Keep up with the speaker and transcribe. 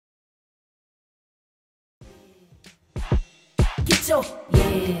Get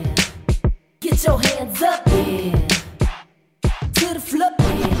your hands up, yeah. To the floor,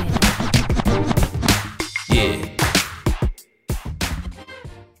 yeah.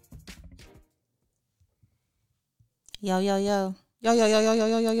 Yo.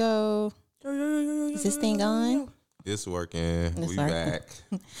 Is this thing on? It's working. We back.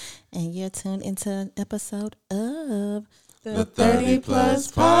 And you're tuned into an episode of The 30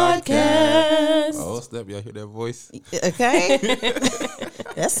 Plus Podcast. Oh, step, y'all hear that voice? Okay.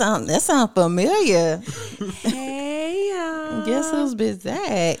 That sound familiar. Hey, y'all. Guess who's been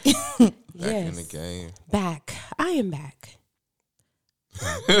back? Back in the game. Back. I am back.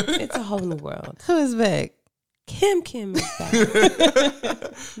 It's a whole new world. Who is back? Kim is back.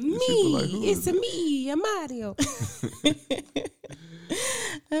 Me. Like, it's a me, a Mario.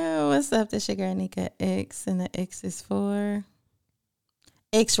 Oh, what's up? This your girl Nika X, and the X is for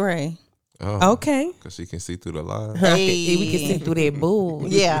X-ray. Oh, Okay. because she can see through the line. Hey. We can see through that bull.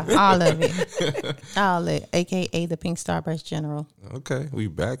 Yeah, all of it. All of it. AKA the Pink Starburst General. Okay, we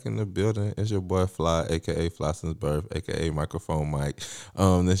back in the building. It's your boy Fly, a.k.a. Flossen's Birth, a.k.a. Microphone Mike.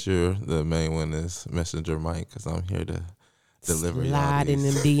 The main one is Messenger Mike, because I'm here to deliver Slide in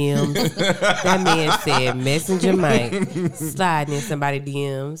them these. DMs. That man said Messenger Mike. Sliding in somebody's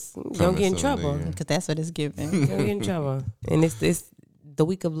DMs. Don't get in trouble. Because that's what it's giving. Don't get in trouble. And it's the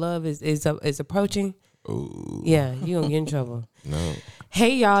week of love is approaching. Ooh, Yeah, you don't get in trouble. no.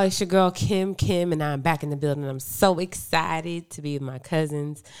 Hey y'all, it's your girl Kim, and I'm back in the building. I'm so excited to be with my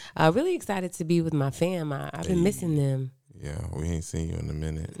cousins. Really excited to be with my fam. I've been missing them. Yeah, we ain't seen you in a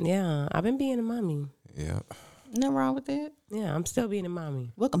minute. Yeah, I've been being a mommy. Yeah. Nothing wrong with that. Yeah, I'm still being a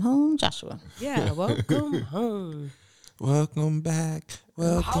mommy. Welcome home, Joshua. Yeah, welcome home. Welcome back.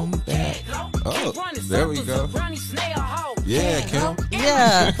 Welcome back. Oh, there we go. Yeah, Kim.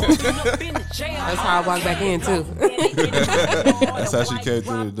 Yeah. That's how I walk back in too. That's how she came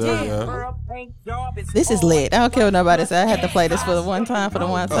through the door, yeah. This is lit. I don't care what nobody said. I had to play this for the one time.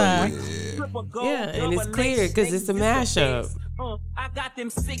 Oh, yeah. Yeah, and it's clear because it's a mashup.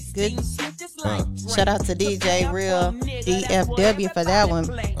 Good. Shout out to DJ Real DFW for that one.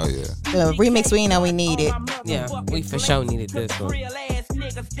 Oh, yeah. The remix we know we needed. Yeah, we for sure needed this one.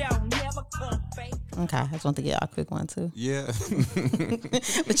 Okay, I just want to get a quick one too. Yeah.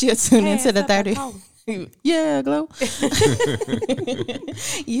 But you're tuned into the 30. Yeah, Glow.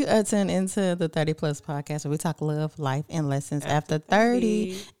 You are tuned into the 30 Plus Podcast, where we talk love, life, and lessons after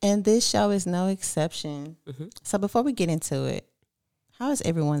 30. And this show is no exception. Mm-hmm. So before we get into it, how is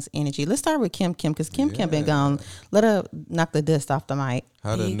everyone's energy? Let's start with Kim, because Kim been gone. Let her knock the dust off the mic.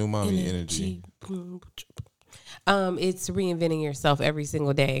 How the new mommy energy? It's reinventing yourself every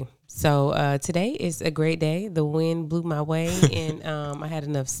single day. So today is a great day. The wind blew my way, and I had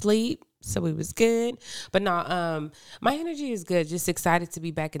enough sleep, so it was good. But no, my energy is good. Just excited to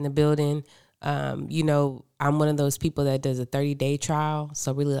be back in the building. I'm one of those people that does a 30-day trial,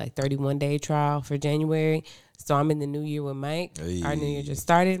 so really like 31-day trial for January. So I'm in the new year with Mike. Hey. Our new year just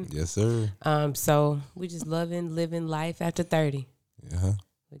started. Yes, sir. So we just living life after 30. Yeah.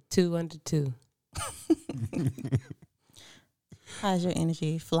 With 2 under 2. How's your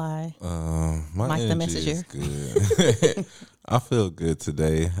energy, Fly? My Mike the energy messenger. is good. I feel good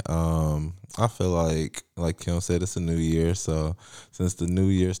today. I feel like Kim said, it's a new year. So since the new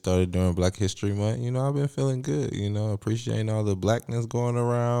year started during Black History Month, I've been feeling good. Appreciating all the blackness going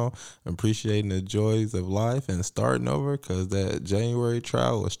around, appreciating the joys of life, and starting over, because that January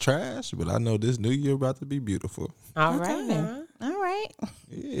trial was trash. But I know this new year about to be beautiful. All Okay. right. Now. All right.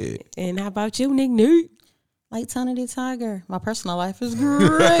 Yeah. And how about you, Nick? Like Tony the Tiger, my personal life is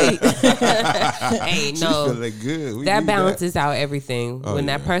great. Hey, She no. feeling good. We That need balances out everything. Oh, when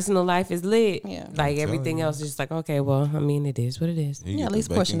that yeah. personal life is lit, Yeah. like I'm everything telling you. else is just like, okay, well, I mean, it is what it is. You Yeah, get at the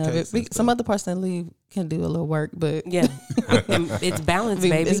least a portion bacon of it. cakes and Some stuff. other person that leave can do a little work, but Yeah. And it's balance,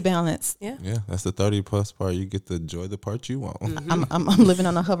 baby. it's balanced. Yeah. Yeah, that's the 30 plus part. You get to enjoy the part you want. I'm living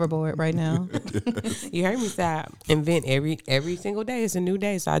on a hoverboard right now. You heard me say I invent every single day. It's a new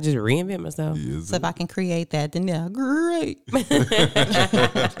day, so I just reinvent myself. Yes, So if I can create that, then yeah, great.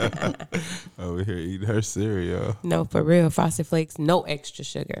 over here eating her cereal. No, for real. Frosted Flakes, no extra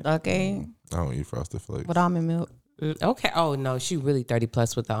sugar. Okay, I don't eat Frosted Flakes. with almond milk. Okay. Oh, no, she really 30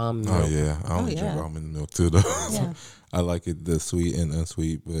 plus with the almond Oh milk. yeah, I only drink yeah. almond milk too though. Yeah. I like it the sweet and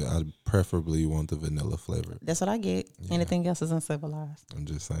unsweet, but I preferably want the vanilla flavor. That's what I get. Anything else is uncivilized. I'm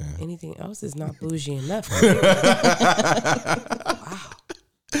just saying. Anything else is not bougie enough.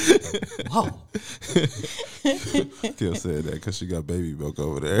 Whoa. Kim said that because she got baby milk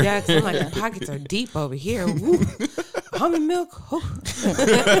over there. Yeah, 'cause I'm like, the pockets are deep over here. Woo. Almond milk. Woo.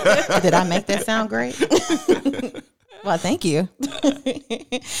 Did I make that sound great? Well, thank you.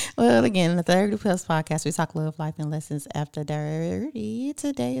 Well, again, the 30 Plus podcast, we talk love, life, and lessons after 30.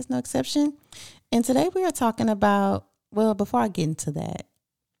 Today is no exception. And today we are talking about, well, before I get into that,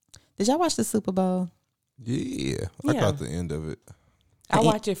 did y'all watch the Super Bowl? Yeah, I caught the end of it. I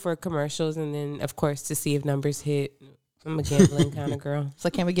watch it for commercials and then, of course, to see if numbers hit. I'm a gambling kind of girl. So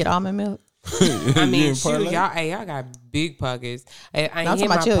can we get almond milk? I mean, shoot, y'all got big pockets. I ain't I'm talking hit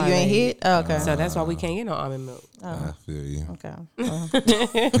my about you. You parlay. ain't hit? Oh, okay. So that's why we can't get no almond milk. I feel you. Okay.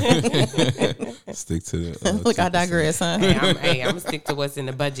 Stick to the. Look, I digress, huh? I'm going to stick to what's in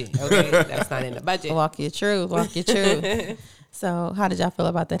the budget. Okay, that's not in the budget. Walk you through. Walk you through. So how did y'all feel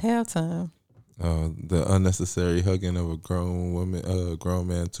about that halftime? The unnecessary hugging of a grown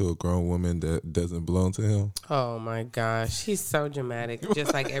man to a grown woman that doesn't belong to him. Oh my gosh, he's so dramatic,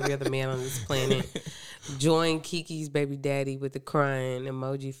 just like every other man on this planet. Join Kiki's baby daddy with the crying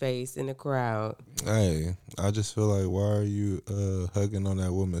emoji face in the crowd. Hey, I just feel like, why are you hugging on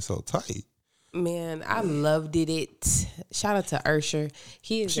that woman so tight? Man, I loved it. Shout out to Usher.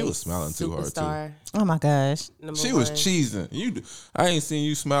 She was smiling too hard, too. Oh my gosh. She was cheesing. I ain't seen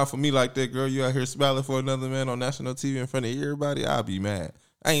you smile for me like that, girl. You out here smiling for another man on national TV in front of everybody. I'll be mad.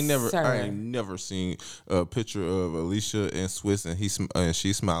 I ain't never seen a picture of Alicia and Swiss and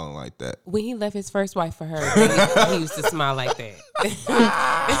she's smiling like that. When he left his first wife for her, he used to smile like that.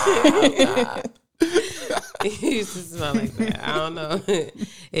 He used to smile like that. I don't know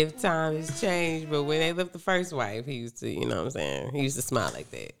if time has changed, but when they left the first wife, he used to, you know what I'm saying? He used to smile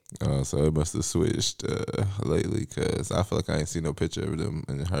like that. So it must have switched lately, because I feel like I ain't seen no picture of them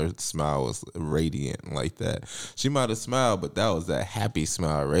and her smile was radiant like that. She might have smiled, but that was that happy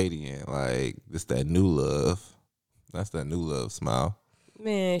smile, radiant. Like, it's that new love. That's that new love smile.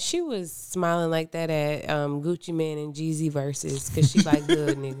 Man, she was smiling like that at Gucci Mane and Jeezy verses because she like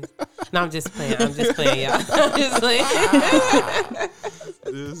good niggas. No, I'm just playing, y'all. I'm just playing.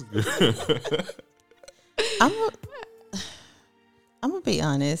 This girl. I'm gonna be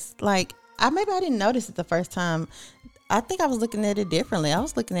honest. Like, maybe I didn't notice it the first time. I think I was looking at it differently. I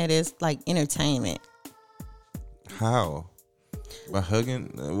was looking at it as like entertainment. How? By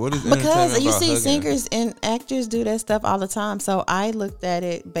hugging? What is entertainment Because you about see hugging? singers and actors do that stuff all the time. So I looked at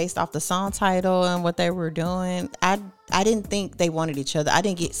it based off the song title and what they were doing. I didn't think they wanted each other. I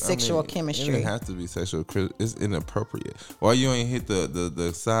didn't get sexual It chemistry. didn't have to be sexual. It's inappropriate. Why you ain't hit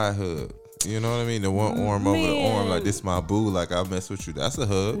the side hug? You know what I mean? The one arm over the arm, like, this my boo, like, I mess with you. That's a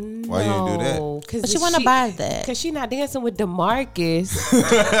hug. Why you ain't do that? But she want to buy that. Because she not dancing with DeMarcus.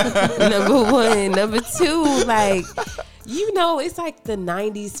 Number one. Number two, like, you know, it's like the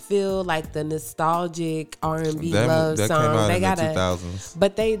 90s feel, like the nostalgic R&B love that song. came out They in gotta, the 2000s.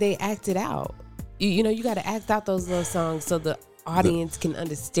 but they act it out. You know, you got to act out those love songs so the audience can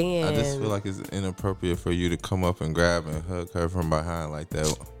understand. I just feel like it's inappropriate for you to come up and grab and hug her from behind like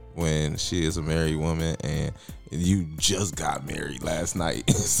that when she is a married woman and you just got married last night.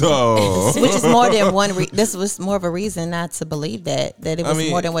 So, Which is more than one. This was more of a reason not to believe that it was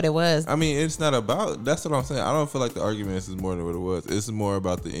more than what it was. I mean, it's not about. That's what I'm saying. I don't feel like the argument is more than what it was. It's more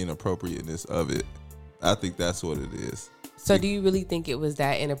about the inappropriateness of it. I think that's what it is. So do you really think it was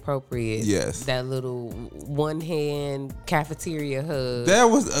that inappropriate? Yes. That little one hand cafeteria hug That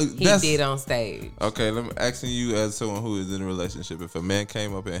was he did on stage. Okay, let me asking you as someone who is in a relationship. If a man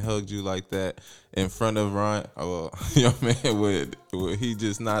came up and hugged you like that in front of Ryan, your man would he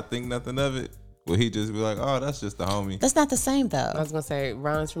just not think nothing of it? Would he just be like, "Oh, that's just the homie"? That's not the same I though. was gonna say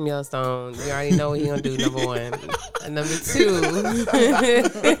Ron's from Yellowstone. You already know what he gonna do. Number one, and number two.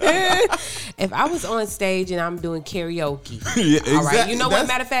 If I was on stage and I'm doing karaoke, Yeah, exactly. all right. You know what?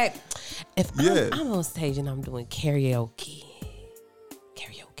 Matter of fact, if Yeah. I'm on stage and I'm doing karaoke.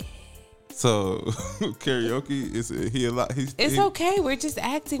 So karaoke is he a lot? It's okay. We're just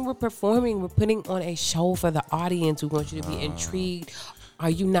acting. We're performing. We're putting on a show for the audience. We want you to be intrigued. Are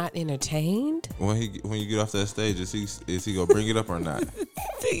you not entertained? When you get off that stage, is he gonna bring it up or not?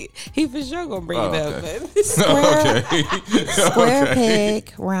 He for sure gonna bring it up. okay. But Square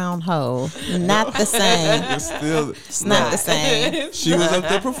peg, round hole. Not the same. It's still It's not the same. She was up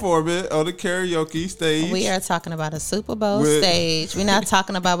there performing on the karaoke stage. We are talking about a Super Bowl With- stage. We're not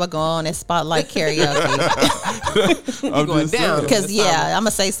talking about what going on at Spotlight Karaoke. I'm going just down. saying. Because, yeah, I'm going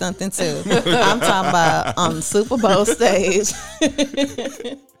to say something, too. I'm talking about on the Super Bowl stage.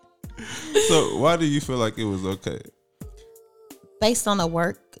 So why do you feel like it was okay? Based on the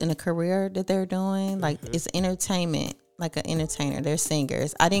work and the career that they're doing, like, it's entertainment, like an entertainer. They're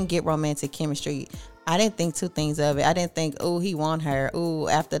singers. I didn't get romantic chemistry. I didn't think two things of it. I didn't think, oh, he won her. Oh,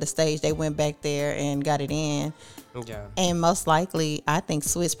 after the stage, they went back there and got it in. Yeah. And most likely, I think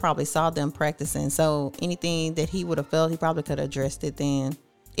Switch probably saw them practicing. So anything that he would have felt, he probably could have addressed it then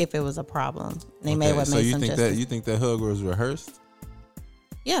if it was a problem. They may have so made you some think justice. you think that hug was rehearsed?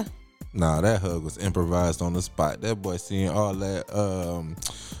 Yeah. Nah, that hug was improvised on the spot. That boy seeing all that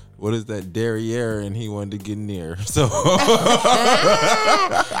what is that derriere, and he wanted to get near. So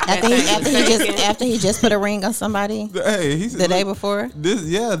after he just put a ring on somebody hey, he said, the day before.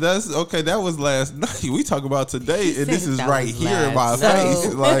 That's okay. That was last night. We talk about today, and this is that right was here in my last face.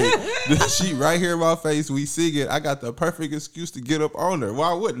 night. Like this sheet right here in my face. We sing it. I got the perfect excuse to get up on her.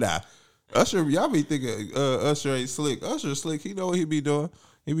 Why wouldn't I? Usher, y'all be thinking Usher ain't slick. Usher slick. He know what he be doing.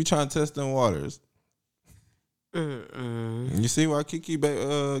 He be trying to test them waters. You see why Kiki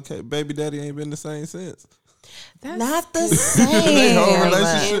baby daddy ain't been the same since? That's Not the They whole same.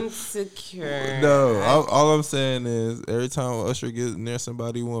 relationship- insecure. No, all I'm saying is every time Usher gets near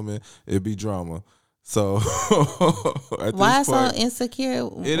somebody woman, it be drama. So at Why this so point, insecure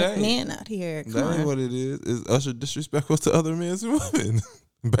It ain't. men out here? Come that ain't on. what it is. Is Usher disrespectful to other men and women?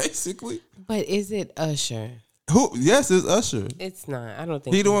 Basically, But is it Usher? who? Yes, it's Usher. It's not. I don't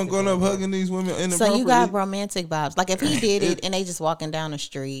think He the he's one going up hugging these women So inappropriately. you got romantic vibes. Like if he did it and they just walking down the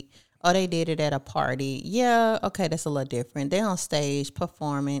street, or they did it at a party, yeah, okay, that's a little different. They on stage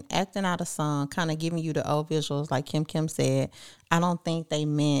performing, acting out a song, kind of giving you the old visuals, like Kim said. I don't think they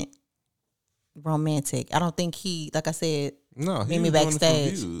meant romantic. I don't think he, like I said, No, he meet me was doing it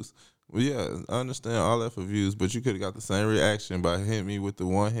backstage. for views. Well, yeah, I understand all that for views, but you could have got the same reaction by hitting me with the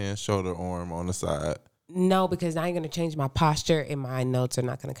one hand shoulder arm on the side. No, because I ain't gonna change my posture, and my notes are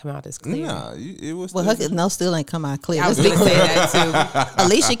not gonna come out as clear. Nah, it was. well, her no still ain't come out clear. I was Let's gonna be say clear. that too.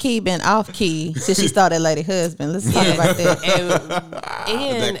 Alicia Key been off key since she started Lady Husband. Let's talk about that.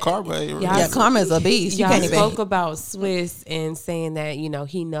 And that karma ain't real. y'all- Yeah, Karma's a beast. You Y'all can't even. spoke about Swiss and saying that he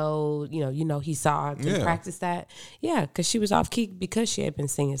he saw and Yeah. practiced that. Yeah, because she was off key because she had been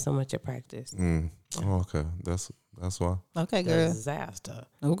singing so much at practice. Oh, okay, that's why. Okay, girl. Disaster.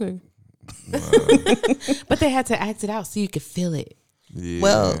 Okay. But they had to act it out so you could feel it. Yeah,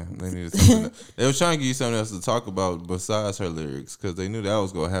 Well- they needed something. They were trying to give you something else to talk about besides her lyrics because they knew that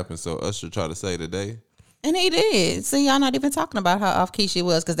was gonna happen. So Usher tried to say today. And he did. See, y'all not even talking about how off key she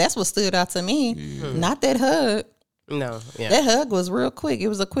was because that's what stood out to me. Not that hug. No, yeah. That hug was real quick. It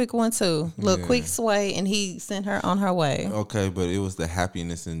was a quick one too. Little quick sway, and he sent her on her way. Okay, but it was the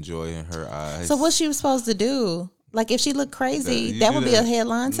happiness and joy in her eyes. So what she was supposed to do? Like if she looked crazy, You that do would be a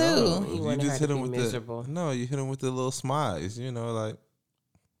headline too. No, You you wanted just her hit to him be with miserable. you hit him with the little smiles.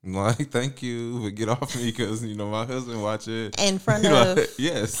 Like thank you, but get off me because my husband watch it In front You know, of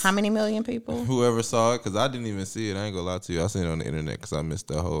yes. how many million people? Whoever saw it, because I didn't even see it. I ain't gonna lie to you. I seen it on the internet because I missed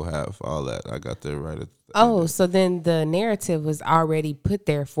the whole half, all that. I got there right at the Oh, so then the narrative was already put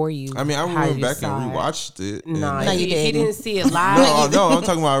there for you. I mean, I how went you back saw and it. rewatched it. No, and- No, you if you didn't. didn't see it live. no, I'm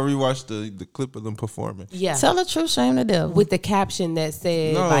talking about I rewatched the clip of them performing. Yeah. Tell the truth, shame the devil. With the caption that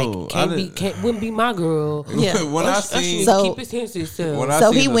said No, like I wouldn't be my girl. Yeah. when I Usher seen should So- keep his hands to himself. when I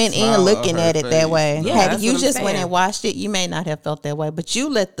So seen he the went in smile on looking her at it that face- way. Yeah, Had that's you what I'm just went saying. and watched it, you may not have felt that way. But you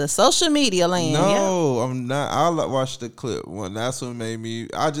let the social media land. No, I'm not. I watched the clip. When that's what made me.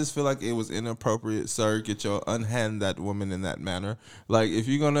 I just feel like it was inappropriate. Sir, get your unhand that woman in that manner. Like if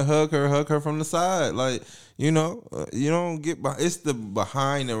you're gonna hug her from the side. Like you don't get. It's the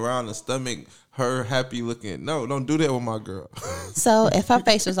behind around the stomach. Her happy looking. No, don't do that with my girl. So if her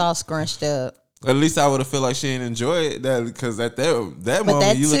face was all scrunched up, At least I would have felt like she didn't enjoy it. That because at that that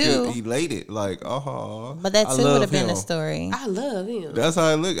moment you too- look elated. Like oh, but that I too would love have been him. a story. I love him. That's how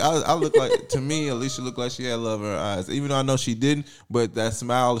I look. I look like, to me, Alicia looked like she had love in her eyes. Even though I know she didn't, but that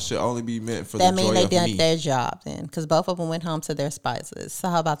smile should only be meant for That the means joy they of did me. their job then, because both of them went home to their spices. So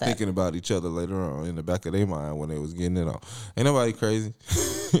how about that? Thinking about each other later on in the back of their mind when they was getting it on. Ain't nobody crazy.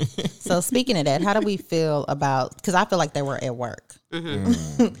 So speaking of that, how do we feel about? Because I feel like they were at work.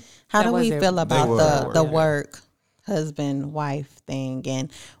 How That do was we their- feel They about were at the work. work husband wife thing?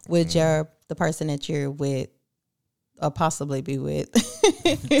 And would the person that you're with or possibly be with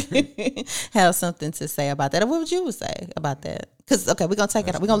have something to say about that? Or what would you say about that? Because okay, we're gonna take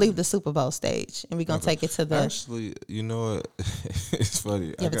it. We're gonna leave the Super Bowl stage and we're gonna take it to the. Actually, you know what? It's funny.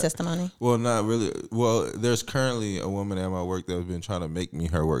 You have a testimony? Well, not really. Well, there's currently a woman at my work that has been trying to make me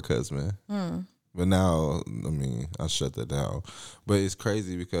her work husband. But now, I mean, I shut that down. But it's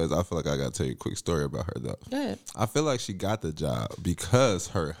crazy because I feel like I got to tell you a quick story about her, though. Good. I feel like she got the job because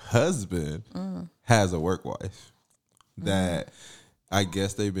her husband has a work wife that I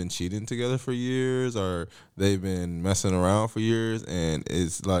guess they've been cheating together for years, or they've been messing around for years, and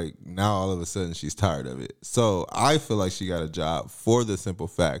it's like now all of a sudden she's tired of it. So I feel like she got a job for the simple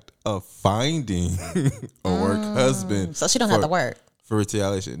fact of finding a work husband. So she don't have to work. For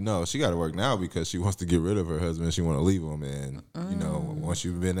retaliation. No, she got to work now because she wants to get rid of her husband. She want to leave him. And, you know, once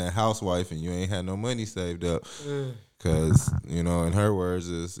you've been that housewife and you ain't had no money saved up, because, you know, in her words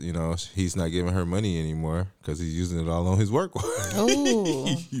is, you know, he's not giving her money anymore because he's using it all on his work. Ooh.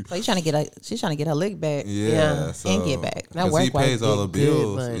 So she's trying to get her lick back. Yeah. So, and get back. That because work he pays all the wife get good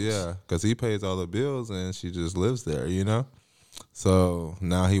bills. lunch. Yeah. Because he pays all the bills and she just lives there, you know? So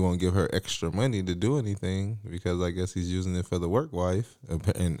now he won't give her extra money to do anything because I guess he's using it for the work wife,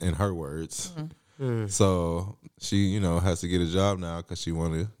 in her words. So she, you know, has to get a job now because she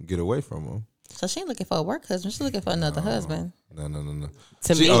want to get away from him. So she ain't looking for a work husband. She's looking for another husband. No.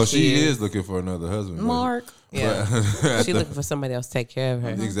 To She, me, she is looking for another husband. but- Mark. Yeah. She looking for somebody else to take care of her.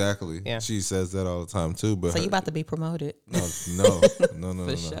 Exactly. Yeah. She says that all the time too. But So you about to be promoted. no.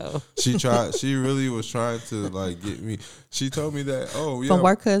 For sure. She tried. She really was trying to like get me. She told me that. Oh yeah, From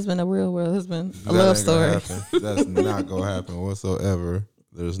work husband to real world husband. A that love ain't gonna story. happen. That's not gonna happen whatsoever.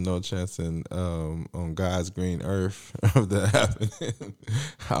 There's no chance in on God's green earth of that happening.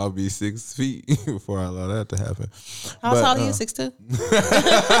 I'll be 6 feet before I allow that to happen. How tall are you? 6'2"?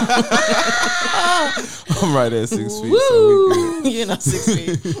 I'm right at 6 feet, so we good. You're not 6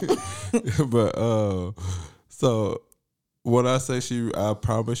 feet. But so when I say I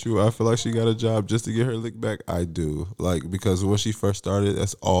promise you, I feel like she got a job just to get her lick back. I do, like, because when she first started,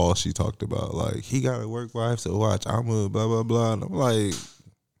 that's all she talked about. Like, he got a work wife, so watch, I'm a blah blah blah, and I'm like,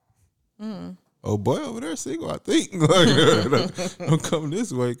 oh boy, over there single, I think. Like, don't come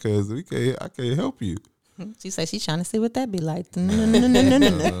this way because I can't help you. She said she's trying to see what that be like. No.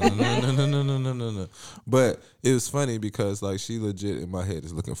 No. But it was funny because like she legit in my head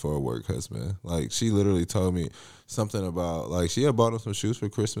is looking for a work husband. Like she literally told me something about like she had bought him some shoes for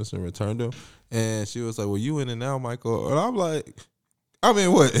Christmas and returned them, and she was like, "Well, you in and now, Michael?" And I'm like, "I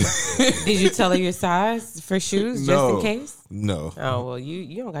mean, what?" Did you tell her your size for shoes just in case? No. Oh well,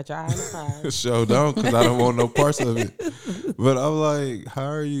 you don't got your eye on the prize. Show don't, because I don't want no parts of it. But I'm like, how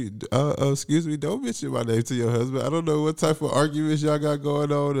are you? Excuse me, don't mention my name to your husband. I don't know what type of arguments y'all got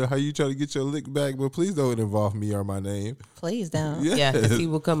going on and how you trying to get your lick back, but please don't involve me or my name. Please don't. Yeah, because he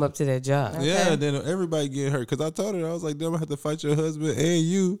will come up to that job. Yeah, then everybody getting hurt. Because I told her, I was like, damn, I have to fight your husband and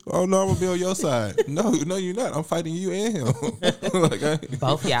you. Oh, no, I'm going to be on your side. No, you're not. I'm fighting you and him.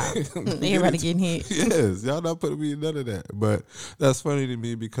 Both y'all. Everybody getting hit. Yes, y'all not putting me in none of that. But that's funny to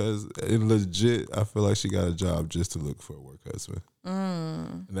me because in legit, I feel like she got a job just to look for a work husband.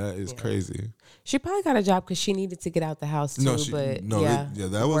 And that is crazy. She probably got a job because she needed to get out the house too. That was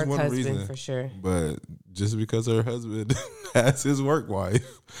one husband reason for sure. But just because her husband has his work wife,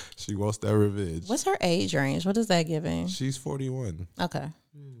 she wants that revenge. What's her age range? What is that giving? She's 41. Okay.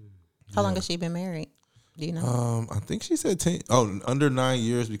 How long has she been married? Do you know? I think she said 10. Oh, under 9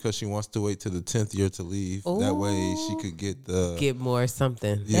 years because she wants to wait till the 10th year to leave. Ooh. That way she could get more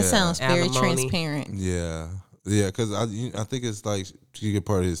something. Yeah. That sounds very Alimony. transparent. Yeah, because I think it's like she get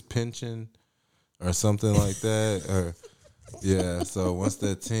part of his pension or something like that. Or yeah, so once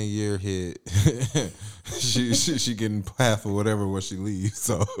that 10-year hit, she getting half or whatever when she leaves.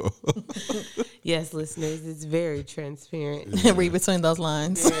 So Yes, listeners, it's very transparent. Read between those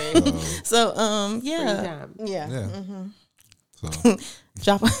lines. So yeah. Springtime. yeah.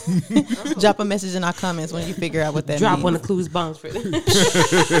 So Drop a message in our comments when you figure out what that Drop means. one of Clues bombs for them.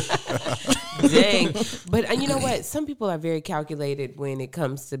 Dang. But you know what? Some people are very calculated when it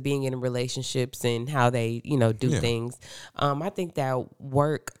comes to being in relationships and how they, do things. I think that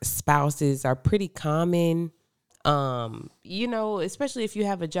work spouses are pretty common. Especially if you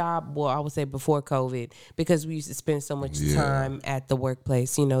have a job, well, I would say before COVID, because we used to spend so much time at the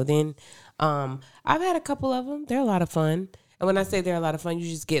workplace, then I've had a couple of them. They're a lot of fun. And when I say they're a lot of fun, you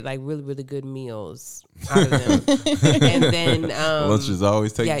just get like really, really good meals out of them. And then lunch is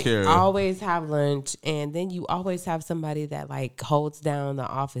always taken care of. Always have lunch, and then you always have somebody that like holds down the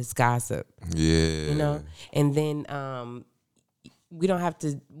office gossip. Yeah. And then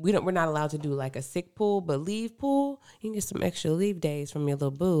we're not allowed to do like a sick pool, but leave pool. You can get some extra leave days from your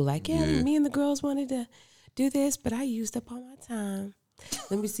little boo. Like, me and the girls wanted to do this, but I used up all my time.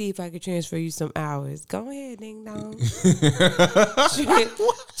 Let me see if I could transfer you some hours. Go ahead, ding dong.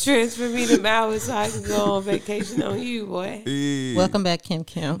 Transfer me them hours so I can go on vacation on you, boy. Hey. Welcome back, Kim.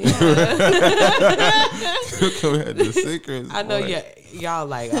 Come ahead, the secrets. I know, boy. Y'all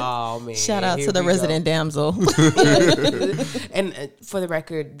like, oh man. Shout out here to the we resident go. damsel. And for the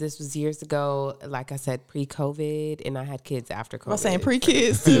record, this was years ago. Like I said, pre-COVID, and I had kids after COVID. I'm saying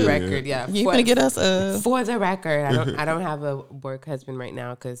pre-kids For the too. record, yeah. You For- gonna get us For the record, I don't have a work husband right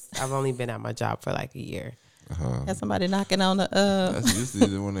now because I've only been at my job for like a year. have somebody knocking on the That's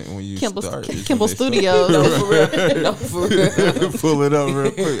usually when you Kimball, start. is when Kimball they start. Studios. No, for real. No, for real. Pull it up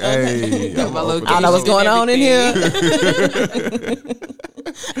real quick. Hey, I'm My open. location I don't know what's going on in everything. here.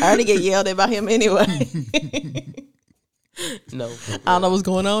 I already get yelled at by him anyway. No. I don't know what's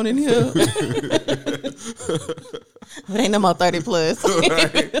going on in here. It ain't no more 30 plus.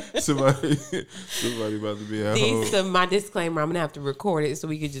 somebody about to be at home. These my disclaimer. I'm gonna have to record it so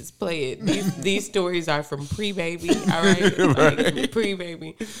we can just play it. These stories are from pre-baby. All right, like,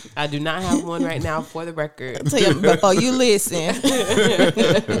 pre-baby. I do not have one right now. For the record, Tell you before you listen.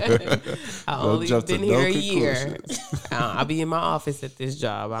 I only jump to been no here a year. conclusions. I'll be in my office at this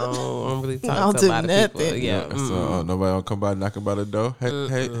job. I don't really talk Don't to do a lot of people. nothing. Yeah. So nobody gonna come by knocking by the door.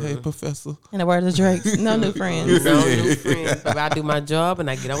 Hey, professor. In the word of Drake, no new friends. No new friends. But I do my job and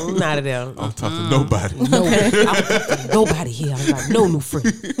I get on out of there. I don't talk to nobody. No, I don't talk to nobody here. I got no new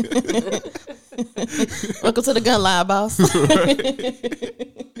friends. Welcome to the gun line, boss.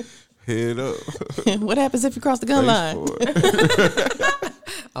 Head up. What happens if you cross the gun line?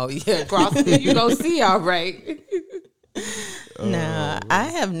 Oh yeah, cross you gonna see all right. Nah, I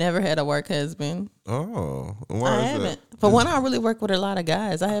have never had a work husband. Oh, why I is haven't. For one, I really work with a lot of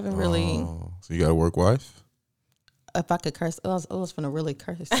guys. I haven't really. Oh, so you got a work wife? If I could curse, I was finna really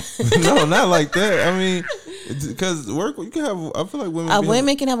curse. No, not like that. I mean, because work you can have. I feel like women. A be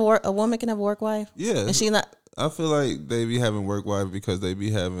woman can have a woman can have a work wife. Yeah, And she not. I feel like they be having work wife because they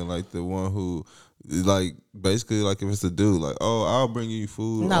be having like the one who, like basically like if it's a dude, like I'll bring you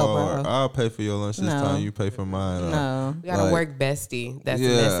food, No, or bro. I'll pay for your lunch this No. time, you pay for mine. or- No. We got a Like- work bestie that's Yeah.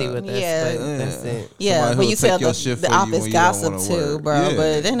 messy with us, Yeah. but that's it. Yeah, Somebody but who'll you tell take your shift the for you office when you don't gossip wanna too, work. bro. Yeah.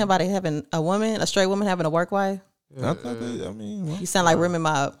 But ain't nobody having a straight woman having a work wife. I thought they, I mean, well, You sound like Remy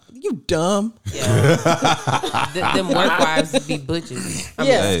Ma. You dumb. Yeah. Them work wives be butches. I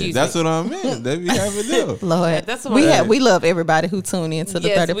mean, Yeah. hey, excuse that's me. what I meant. They be having them. Lord, that's what we love everybody who tune in to the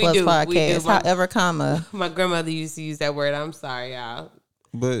Yes, 30 we Plus do. We podcast. do. However, comma, My grandmother used to use that word. I'm sorry, y'all.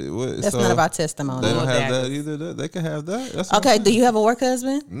 But what, that's so none of our testimony. They don't Little have that daggers. either. They can have that. That's what Okay, I'm do you have a work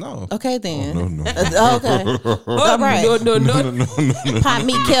husband? saying. No. Okay, then. No, no. Okay. All right. No. Pot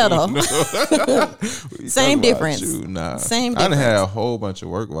meat kettle. Talking Same about difference. you, Nah. Same I done had difference. a whole bunch of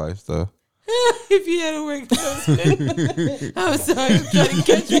work wives though. If you had a work husband, I'm sorry, I'm trying to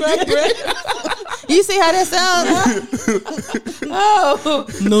catch my breath. You see how that sounds? Oh,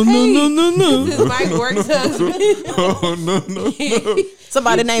 No, no. this is Mike works husband. Oh no.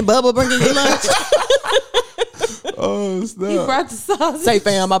 Somebody named Bubba bringing you lunch. Oh He snap. brought the sausage, Say,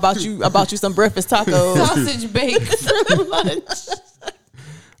 fam, I bought you some breakfast tacos. sausage bake for lunch.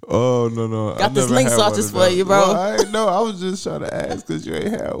 Oh no. Got I this never link had sausages one of for you, those. bro. Well, I ain't know. I was just trying to ask because you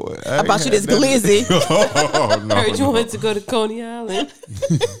ain't had one. I bought you this glizzy. Oh no. Heard you wanted to go to Coney Island.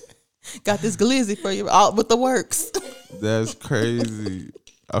 Got this glizzy for you, all with the works. That's crazy.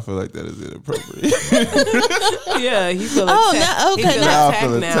 I feel like that is inappropriate. Yeah, he feel Oh, attacked. no, He okay, feel now I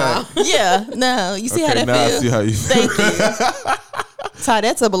feel attacked now. Yeah, no, you see how Okay, that now I feels? see how you feel. Thank you. Tie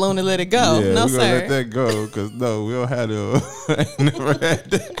that to a balloon and let it go. Yeah, No, we're gonna sir. let that go because no, we don't have to. I ain't never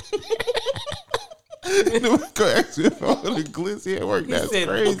had that. Never gonna ask you if I want a glizzy at work. He That's said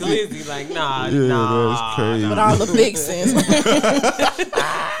crazy. glizzy, like nah, Yeah, nah. that's crazy. With all the fixings.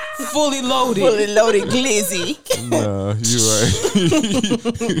 Fully loaded. Fully loaded glizzy. No,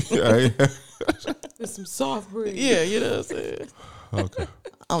 you're right. With some soft bread. Yeah, you know what I'm saying? Okay,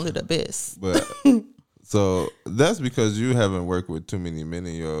 Only the best. but so that's because you haven't worked with too many men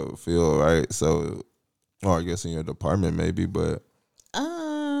in your field, right? So, or I guess in your department maybe, but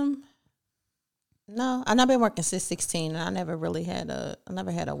No, I've been working since 16, and I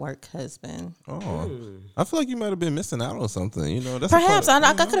never had a work husband. I feel like you might have been missing out on something. You know, that's Perhaps a part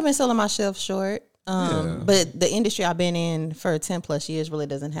I of, could have been selling myself short. Yeah. But the industry I've been in for 10 plus years really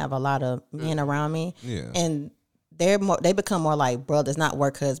doesn't have a lot of men around me. Yeah. And they become more like brothers, not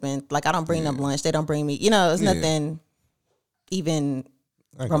work husband. Like I don't bring them lunch. They don't bring me, it's Yeah. nothing even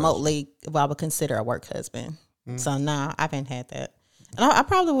I got remotely what I would consider a work husband. So nah, I haven't had that. And I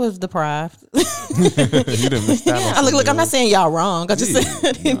probably was deprived. you didn't miss out on Look, I'm something not saying y'all wrong. I just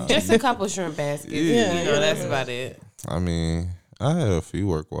said Just a couple shrimp baskets. Yeah. That's about it. I mean, I had a few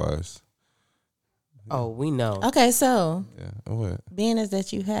work wives. Oh, we know. Okay, so Yeah. What? being as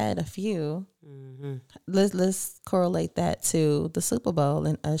that you had a few, let's correlate that to the Super Bowl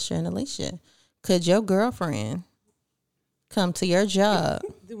and Usher and Alicia. Could your girlfriend come to your job.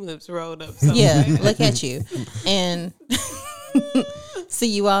 Them lips rolled up. Yeah, look at you. And see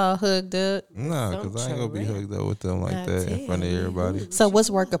you all hugged up. Nah, because I ain't gonna be hugged up with them like that in front of everybody. So what's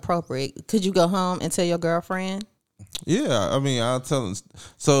work appropriate? Could you go home and tell your girlfriend? Yeah, I mean, I'll tell them.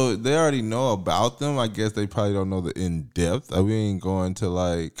 So they already know about them. I guess they probably don't know the in depth. We ain't going to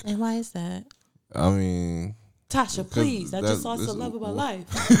like. And why is that? I mean, Tasha, please. I just lost the this- love of my life.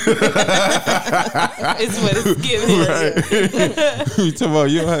 It's what it's giving. Right. You talking about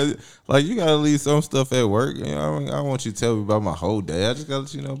you like you gotta leave some stuff at work. You know, I mean, I don't want you to tell me about my whole day. I just gotta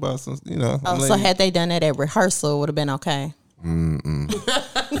let you know about some. You know. Oh, so had they done that at rehearsal, it would have been okay.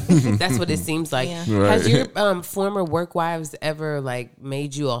 That's what it seems like. Yeah. Has your former work wives ever like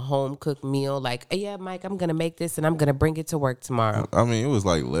made you a home cooked meal? Like, yeah, Mike, I'm gonna make this and I'm gonna bring it to work tomorrow. I mean, it was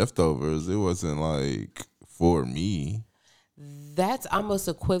like leftovers. It wasn't like for me. That's almost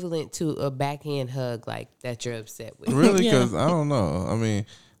equivalent to a backhand hug, like that you're upset with. Really? Yeah. Because I don't know. I mean,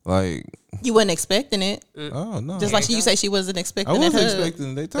 like, You wasn't expecting it. oh no. Just like you say she wasn't expecting I it. wasn't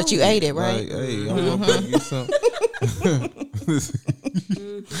expecting. They told But you me, ate it, right? Like, hey, I'm gonna bake you some.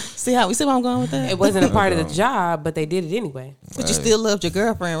 See where I'm going with that? It wasn't a part of the job, but they did it anyway. But you still loved your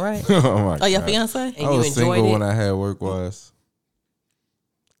girlfriend, right? Oh my Oh, your God. fiance? I And you was enjoyed single it. when I had work wise.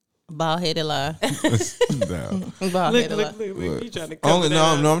 Bald headed lie. Damn. Bald headed lie. You trying to Only no.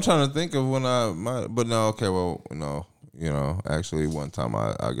 I'm trying to think of when but no. Okay, well, no. You know, actually, one time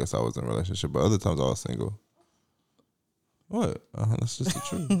I guess I was in a relationship, but other times I was single. What? That's just the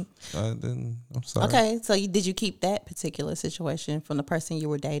truth. I'm sorry. Okay, so did you keep that particular situation from the person you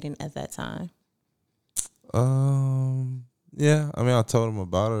were dating at that time? Yeah. I mean, I told him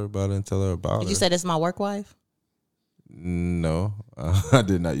about her, but I didn't tell her about Did her. you say this is my work wife? No, I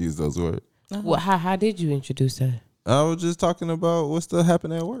did not use those words. Well, how did you introduce her? I was just talking about what's still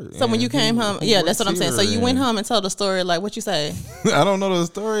happening at work. So when you came home, yeah, that's what I'm saying. So you went home. home and told the story, like what you say? I don't know the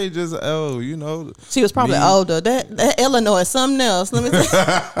story. Just you know. She was probably Me. older. That Illinois is something else. Let me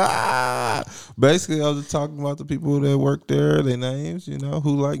tell you. Basically, I was just talking about the people that worked there, their names, you know,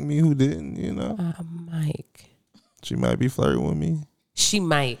 who liked me, who didn't, you know. Mike. She might be flirting with me. She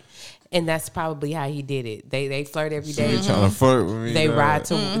might. And that's probably how he did it. They flirt every day. She trying to flirt with me. They dog.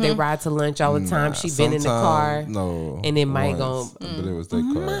 ride to lunch all the time. Nah, She been in the car. sometimes, No. And it might once, go, But it was their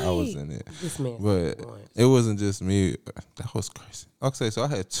car. I was in it. This man. But it wasn't just me. That was crazy. Okay, so I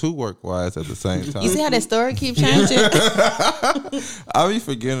had two work wives at the same time. You see how that story keep changing? I be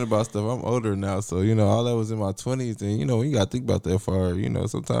forgetting about stuff. I'm older now, so you know all that was in my 20s, and you know when you gotta think about that far. You know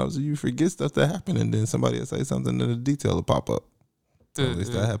sometimes you forget stuff that happened, and then somebody will say something, and the detail will pop up. So at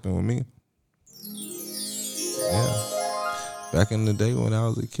least that happened with me. Yeah. Back in the day when I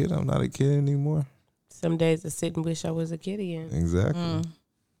was a kid, I'm not a kid anymore. Some days I sit and wish I was a kid again. Exactly.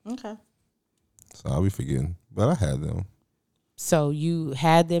 Okay. So I'll be forgetting, but I had them. So you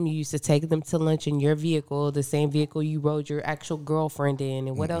had them. You used to take them to lunch in your vehicle, the same vehicle you rode your actual girlfriend in.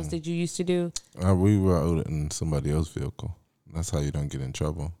 And what else did you used to do? We rode in somebody else's vehicle. That's how you don't get in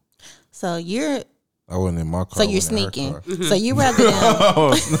trouble. So you're I wasn't in my car. so I you're wasn't in her sneaking. car. So you rather than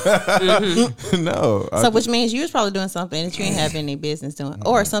No. so which means you was probably doing something that you didn't have any business doing,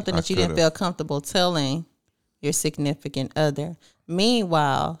 or something that you didn't feel comfortable telling your significant other.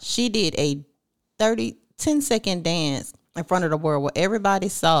 Meanwhile, she did a 10-second dance in front of the world where everybody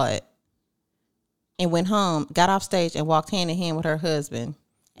saw it, and went home, got off stage, and walked hand in hand with her husband.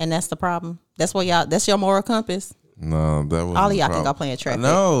 And that's the problem. That's what y'all. That's your moral compass. No, that was All of y'all can go play in traffic.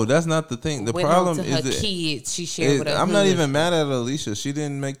 No, that's not the thing. The Went problem home to her is that kids. She shared with her. I'm not husband. even mad at Alicia. She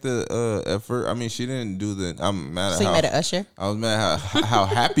didn't make the effort. I mean, she didn't do the. I'm mad at So you how, mad at Usher? I was mad how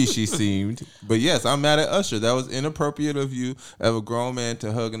happy she seemed. But yes, I'm mad at Usher. That was inappropriate of you, of a grown man,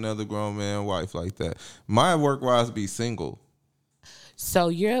 to hug another grown man wife like that. My work wise be single. So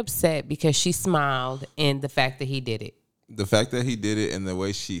you're upset because she smiled and the fact that he did it. The fact that he did it and the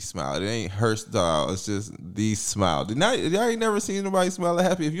way she smiled, it ain't her style. It's just the smile. Y'all ain't never seen nobody smile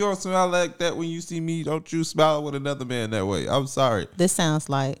happy. If you don't smile like that when you see me, don't you smile with another man that way. I'm sorry. This sounds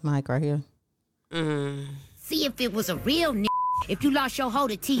like Mike right here. See if it was a real if you lost your hoe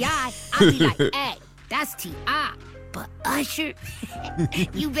to T.I., I'd be like, hey, that's T.I. But Usher,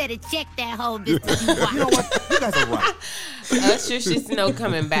 you better check that hoe, Mr. You know what? You guys are right. Usher, she's no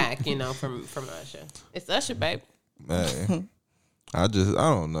coming back, from Usher. It's Usher, babe. Man, I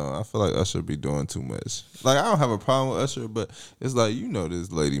don't know. I feel like Usher be doing too much. Like, I don't have a problem with Usher, but it's like,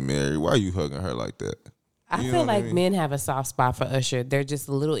 this lady Mary. Why are you hugging her like that? I You know feel what I like mean? men have a soft spot for Usher. They're just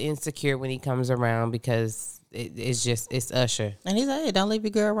a little insecure when he comes around because it's Usher. And he's like, hey, don't leave your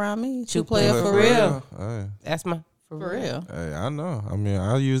girl around me. True True player player for for real. real. Hey, That's my For real. hey, I know. I mean,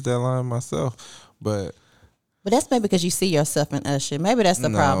 I use that line myself, but But that's maybe because you see yourself in Usher. Maybe that's the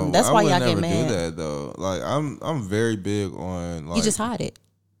problem. That's I why would y'all never get mad. do that though. Like I'm very big on like You just hide it.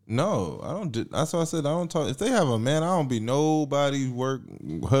 no, I don't. That's why I said I don't talk. If they have a man, I don't be nobody's work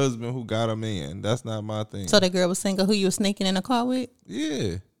husband who got a man. That's not my thing. So the girl was single who you was sneaking in a car with?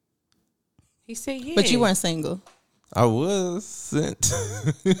 Yeah, He said, yeah. But you weren't single. I was sent.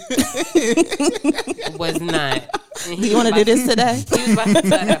 Was not. You want to do this today? He was about to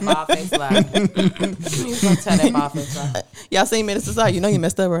tell that bald face lie. He was about to tell that bald face lie. Y'all seen Minister Side? You know you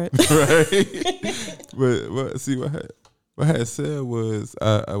messed up, right? Right. But see what I had said was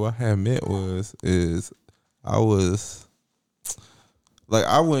what I had meant is I was like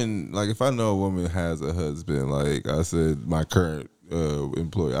I wouldn't like if I know a woman has a husband, like I said, my current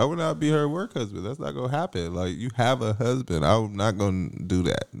employee, I would not be her work husband. That's not gonna happen. Like you have a husband, I'm not gonna do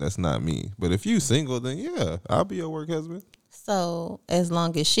that. That's not me. But if you single, then yeah, I'll be your work husband. So as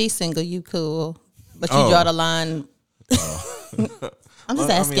long as she's single, you cool. But you draw the line. I'm just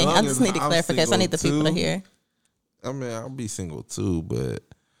asking. I just need to clarify because I need the people to hear. I mean, I'll be single too, but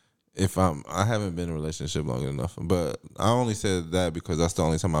if I haven't been in a relationship long enough. But I only said that because that's the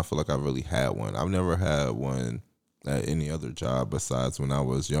only time I feel like I really had one. I've never had one at any other job besides when I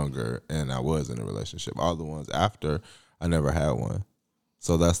was younger and I was in a relationship. All the ones after, I never had one.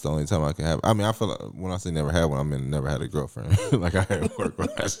 So that's the only time I can have. I mean, I feel like when I say never had one, I mean never had a girlfriend. Like I had work,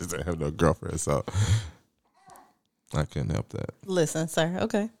 but I just didn't have no girlfriend. So I couldn't help that. Listen, sir.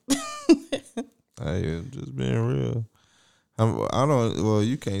 Okay. I am just being real. I don't. Well,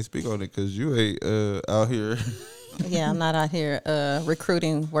 you can't speak on it because you ain't out here. Yeah, I'm not out here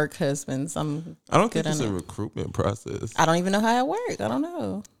recruiting work husbands. I don't think it's a recruitment process. I don't even know how it works. I don't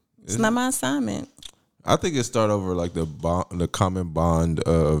know. It's not my assignment. I think it start over like the common bond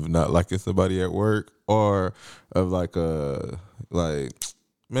of not liking somebody at work or of like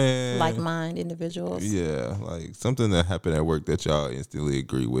man, Like mind individuals. Yeah, like something that happened at work that y'all instantly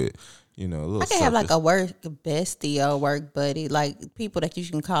agree with. You know, a little I can have like a work bestie or work buddy, like people that you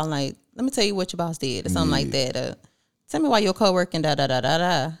can call. Like, let me tell you what your boss did or something like that. Tell me why you're co-working.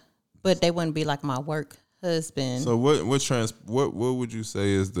 But they wouldn't be like my work husband. So what would you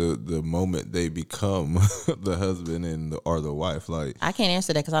say is the moment they become the husband or the wife? Like I can't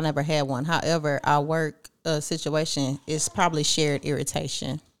answer that because I never had one. However, our work situation is probably shared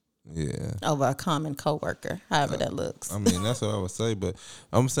irritation. Yeah. Over a common coworker, however that looks. I mean, that's what I would say, but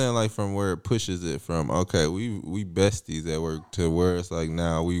I'm saying like from where it pushes it from, okay, we besties at work to where it's like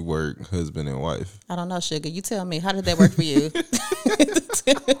now we work husband and wife. I don't know, Sugar. You tell me. How did that work for you?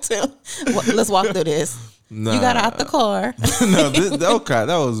 Let's walk through this. Nah. You got out the car. Okay,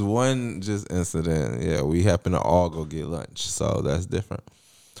 that was one just incident. Yeah, we happened to all go get lunch, so that's different.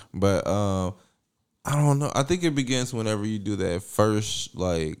 But I don't know. I think it begins whenever you do that first,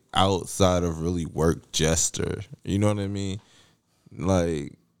 like outside of really work gesture. You know what I mean?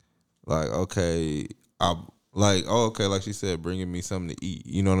 Like okay, like she said, bringing me something to eat.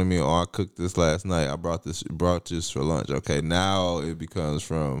 You know what I mean? Oh, I cooked this last night. I brought this for lunch. Okay, now it becomes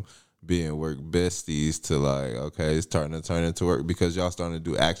from being work besties to like, okay, it's starting to turn into work because y'all starting to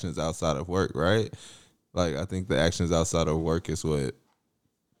do actions outside of work, right? Like I think the actions outside of work is what.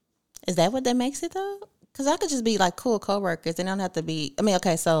 Is that what that makes it though? Because I could just be like cool coworkers and don't have to be. I mean,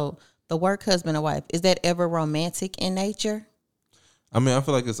 okay, so the work husband and wife, is that ever romantic in nature? I mean, I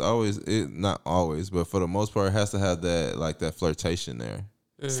feel like it's always not always, but for the most part, it has to have that like that flirtation there.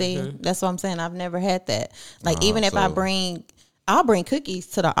 Mm-hmm. See, that's what I'm saying. I've never had that. Like even if I'll bring cookies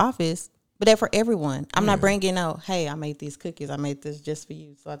to the office, but they're for everyone. I'm not bringing out, hey, I made these cookies. I made this just for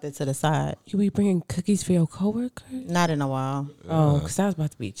you. So I did to the side. You be bringing cookies for your coworker? Not in a while. Oh, because I was about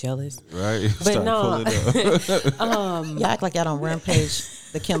to be jealous. Right. But no. Y'all act like y'all don't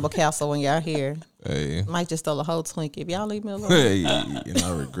rampage the Kimball Castle when y'all here. Hey. Mike just stole a whole Twinkie. If y'all leave me alone. Hey, and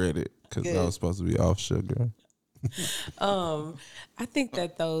I regret it because I was supposed to be off sugar. I think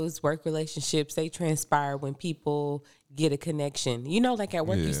that those work relationships, they transpire when people get a connection. You know, like at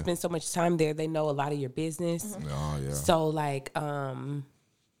work, you spend so much time there, they know a lot of your business. Mm-hmm. Oh, yeah. So like,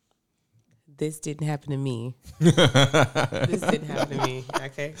 this didn't happen to me. This didn't happen to me.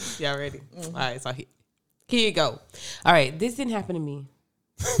 Okay, y'all ready? Mm-hmm. All right, so here you go. All right, this didn't happen to me.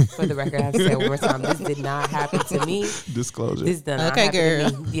 For the record, I have to say it one more time. This did not happen to me. Disclosure. This did not Okay, happen girl.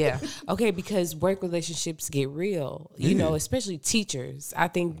 to me. Yeah. Okay, because work relationships get real. You know, especially teachers. I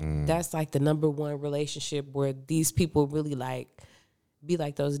think that's like the number one relationship where these people really like be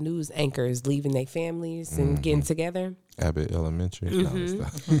like those news anchors, leaving their families and getting together. Abbott Elementary.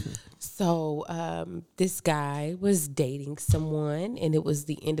 So this guy was dating someone, and it was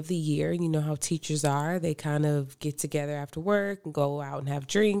the end of the year. You know how teachers are. They kind of get together after work and go out and have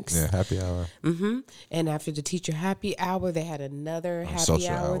drinks. Yeah, happy hour. And after the teacher happy hour, they had another happy social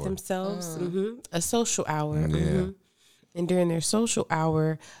hour hour. themselves. A social hour. Yeah. And during their social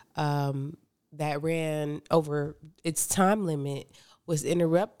hour that ran over its time limit was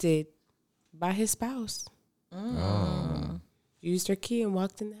interrupted by his spouse. Used her key and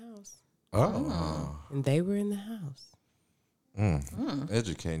walked in the house. Oh. And they were in the house.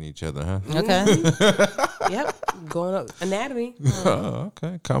 Educating each other, huh? Okay. Yep. Going up anatomy. Oh,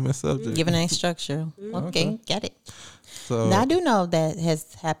 okay. Common subject. Giving a structure. Okay, get it. So, Now, I do know that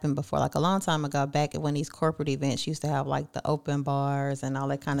has happened before, like a long time ago, back when these corporate events used to have like the open bars and all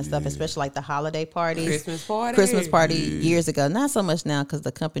that kind of stuff, especially like the holiday parties. Christmas party years ago. Not so much now because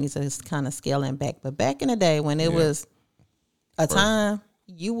the companies are kind of scaling back. But back in the day when it was a time,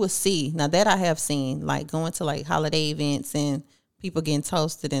 you would see, now that I have seen, like going to like holiday events and people getting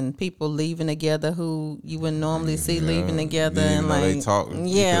toasted and people leaving together who you wouldn't normally see leaving together. Even And though like, they talk,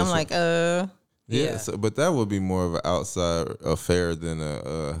 yeah, I'm because- like, Yeah, so, but that would be more of an outside affair than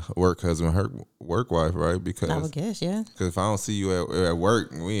a work husband, her work wife, right? I Because would guess, yeah. if I don't see you at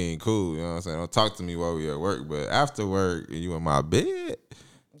work, we ain't cool. You know what I'm saying? Don't talk to me while we at work. But after work, you in my bed.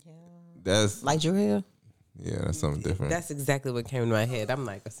 That's Like Jarrell. that's something different. That's exactly what came to my head. I'm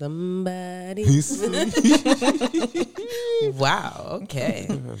like, somebody. Wow. Okay.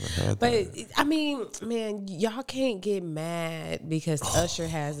 But I mean, man, y'all can't get mad because Usher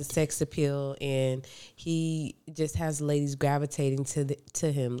has a sex appeal and he just has ladies gravitating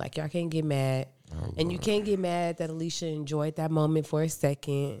to him. Like y'all can't get mad, and you can't get mad that Alicia enjoyed that moment for a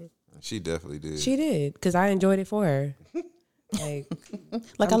second. She definitely did. She did because I enjoyed it for her.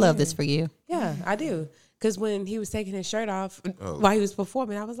 Like I love this for you. yeah, I do. Because when he was taking his shirt off while he was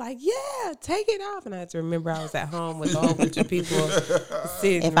performing, I was like, yeah, take it off. And I had to remember I was at home with a whole bunch of people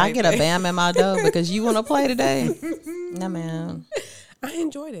sitting If I right get there. a Bam in my door because you want to play today, no, man. I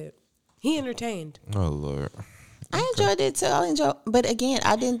enjoyed it. He entertained. Oh Lord. I enjoyed it too. But again,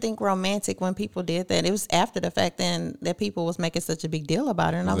 I didn't think romantic when people did that. It was after the fact then that people was making such a big deal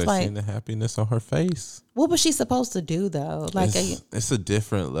about it. And I was like, Seeing the happiness on her face. what was she supposed to do though? Like, It's a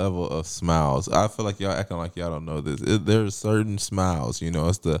different level of smiles. I feel like y'all acting like y'all don't know this. There's certain smiles, you know.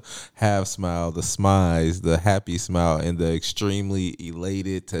 It's the half smile, the smize, the happy smile, and the extremely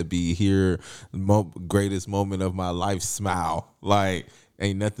elated to be here, greatest moment of my life smile. Like,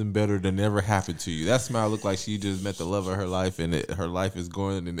 ain't nothing better than ever happened to you. That smile looked like she just met the love of her life, and her life is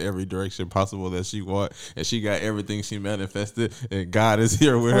going in every direction possible that she want, and she got everything she manifested, and God is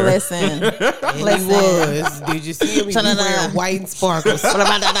here with her. listen. Did you see him? He was Ta-da-da. wearing white and sparkles. What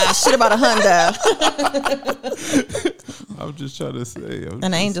about that? Shit about a Honda. I'm just trying to say. And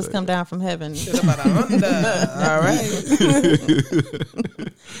the angels come down from heaven. About a Honda. All right.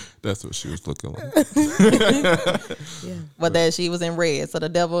 That's what she was looking like. But that she was in red, so the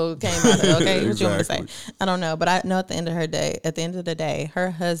devil came out of her. Okay, what you want me to say? Exactly. I don't know, but I know at the end of the day,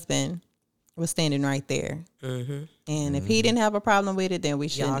 her husband was standing right there. And if he didn't have a problem with it, then we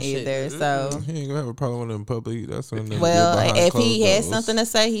shouldn't Y'all either. shouldn't. So, He ain't gonna have a problem with it in public. That's when they well, get behind if he closed had doors. something to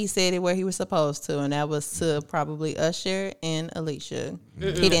say, he said it where he was supposed to, and that was to probably Usher and Alicia.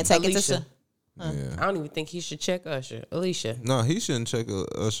 He didn't take it Alicia. to. Yeah. I don't even think he should check Usher. Alicia. No, he shouldn't check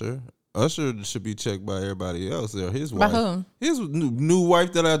Usher. Usher should be checked by everybody else. Or his By wife. whom? His new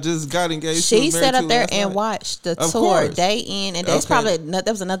wife that I just got engaged to. She married sat to up there last and night. watched the Of tour course. day in, and that's Okay. probably that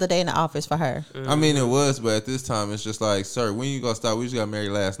was another day in the office for her. I mean, it was, but at this time, it's just like, sir, when you gonna stop? We just got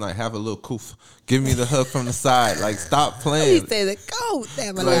married last night. Have a little coof. Give me the hug from the side. Like, stop playing. said, go,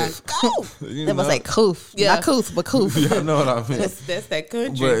 damn it, Like, go. You That was know? like coof, Yeah. not coof, but coof. Y'all know what I mean. That's that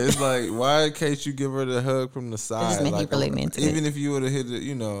country. But it's like, why can't you give her the hug from the side? meant he Like, really meant it. even if you would have hit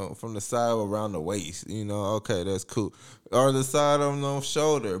it, from the side around the waist, okay, that's cool. Or the side on the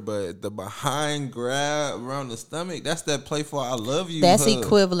shoulder, but the behind grab around the stomach, that's that playful I love you That's hug.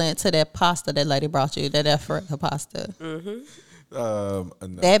 equivalent to that pasta that lady brought you, that Alfredo pasta. No.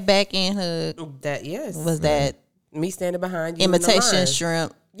 That back end hug that, yes. was that me standing behind you. in the imitation line.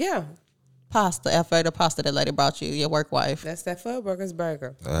 shrimp Yeah. pasta, Alfredo pasta that lady brought you, your work wife. That's that Fuddruckers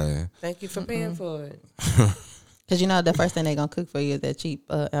burger. Thank you for paying for it. Because the first thing they going to cook for you is that cheap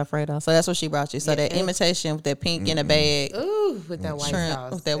Alfredo. So that's what she brought you. So that imitation with that pink in a bag, Ooh, with that white shrimp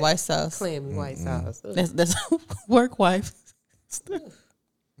sauce. with that white sauce. Clammy white sauce. Ooh. That's work wife.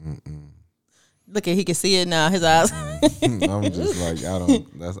 Look at, he can see it now. His eyes. I'm just like,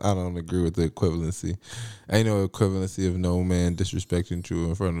 I don't agree with the equivalency. Ain't no equivalency of no man disrespecting you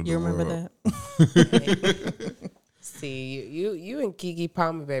in front of You the remember world. that? See, you and Kiki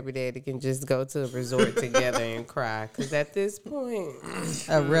Palmer, baby daddy, can just go to a resort together and cry. Because at this point,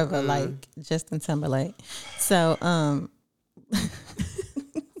 A river like Justin Timberlake. So, I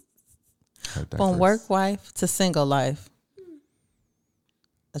digress. from work wife to single life.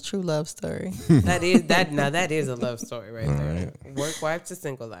 A true love story. that is a love story right there. Work wife to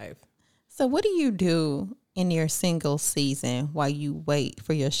single life. So, what do you do in your single season while you wait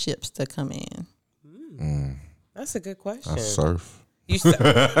for your ships to come in? That's a good question. I surf.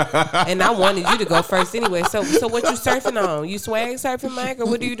 And I wanted you to go first anyway. So what you surfing on? You swag surfing, Mike, or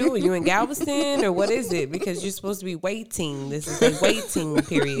what are you doing? You in Galveston, or what is it? Because you're supposed to be waiting. This is a waiting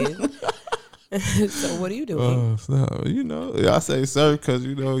period. So what are you doing? I say surf because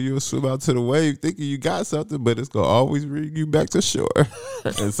you'll swim out to the wave thinking you got something, but it's gonna always bring you back to shore,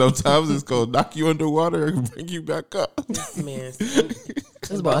 and sometimes it's gonna knock you underwater and bring you back up. Man,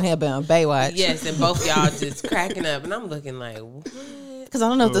 This about him being on Baywatch. yes, and both y'all just cracking up, and I'm looking like, what? Because I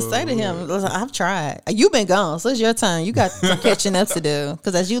don't know what to say to him. Listen, I've tried. You've been gone, so it's your time. You got some catching up to do.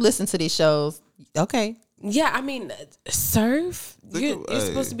 Because as you listen to these shows, okay. Yeah, I mean, surf. You're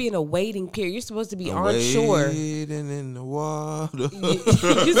supposed to be in a waiting period. You're supposed to be on shore. Waiting in the water.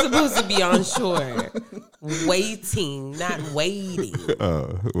 You're supposed to be on shore, waiting, not waiting.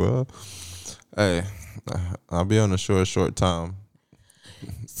 Well, hey, I'll be on the shore a short time.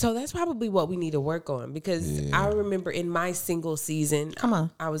 So that's probably what we need to work on, because I remember in my single season, Come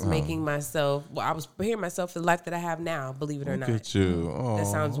on. I was making myself, I was preparing myself for the life that I have now, believe it or Look not. at you. That Aw.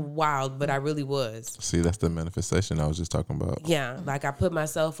 sounds wild, but I really was. See, that's the manifestation I was just talking about. Yeah, like I put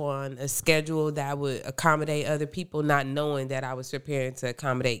myself on a schedule that would accommodate other people, not knowing that I was preparing to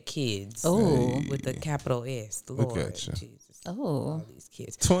accommodate kids. Oh. With the capital S. Look Lord at you. Jesus. Oh. All these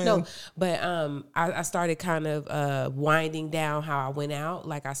kids. Twin. No, but I started kind of winding down how I went out.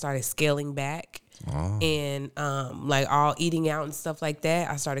 Like I started scaling back. And like all eating out and stuff like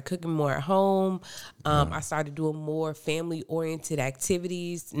that. I started cooking more at home. I started doing more family oriented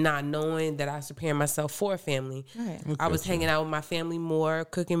activities, not knowing that I was preparing myself for a family. Right. I was hanging out with my family more,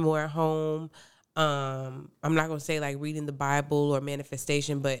 cooking more at home. I'm not gonna say like reading the Bible or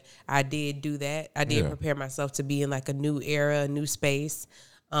manifestation, but I did do that. I did prepare myself to be in like a new era, a new space.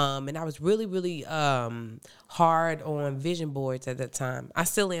 And I was really, really hard on vision boards at that time. I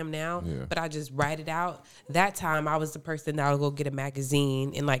still am now, but I just write it out. That time I was the person that would go get a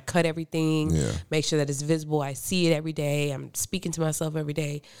magazine and like cut everything, make sure that it's visible. I see it every day. I'm speaking to myself every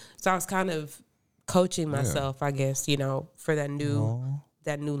day. So I was kind of coaching myself, I guess, for that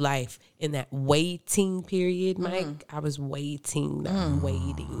new life in that waiting period, Mike. I was waiting, not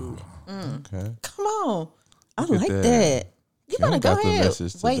waiting. Okay. Come on. I Look at like that. that. You Kim better go got the ahead.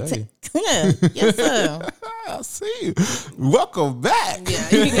 message Wait. today. Yeah. Yes, sir. I see you. Welcome back. Yeah,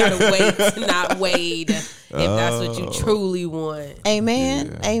 you gotta wait, not wait, if that's what you truly want.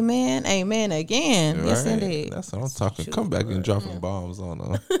 Amen. Amen. Amen again. Yes, Right. indeed. That's what I'm talking. Come back and dropping bombs on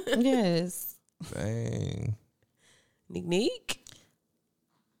them. Yes. Dang. Nick.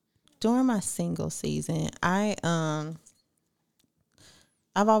 During my single season, I've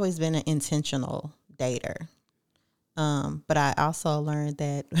always been an intentional dater. But I also learned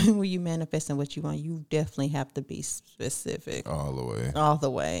that when you manifesting what you want, you definitely have to be specific All the way. all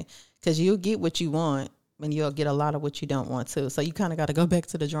the way, because you'll get what you want and you'll get a lot of what you don't want to. So you kind of got to go back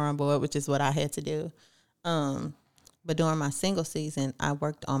to the drawing board, which is what I had to do. But during my single season, I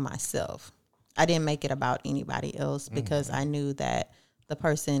worked on myself. I didn't make it about anybody else because I knew that the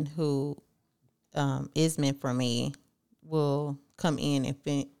person who is meant for me will come in and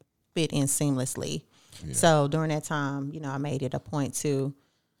fit in seamlessly. Yeah. So during that time, I made it a point to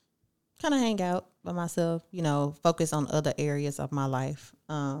kind of hang out by myself, focus on other areas of my life,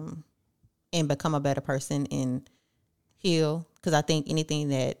 and become a better person and heal. Because I think anything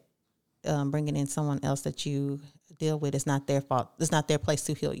that bringing in someone else that you deal with is not their fault. It's not their place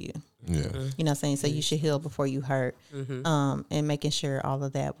to heal you. Yeah. You know what I'm saying? So you should heal before you hurt. And making sure all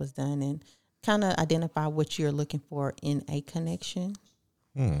of that was done and kind of identify what you're looking for in a connection,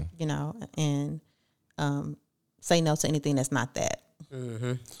 and say no to anything that's not that.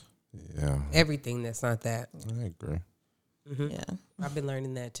 Yeah. Everything that's not that. I agree. Yeah. I've been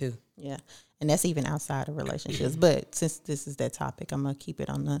learning that too. Yeah. And that's even outside of relationships. But since this is that topic, I'm going to keep it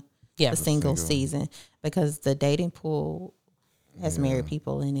on the single season, because the dating pool Has married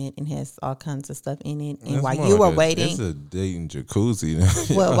people in it and has all kinds of stuff in it. And It's while more you were like waiting, it's a dating jacuzzi.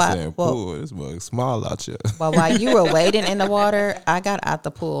 Well, I'm saying pool. This mug small out here. well, while you were waiting in the water, I got out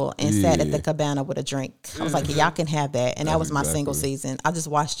the pool and sat at Yeah. the cabana with a drink. I was like, y'all can have that. And that was my single season. I just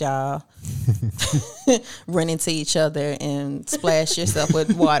watched y'all run into each other and splash yourself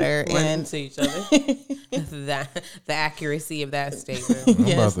with water. Run And into each other. The accuracy of that statement. I'm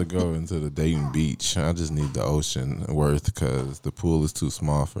about to go into the Dayton beach. I just need the ocean worth because the pool is too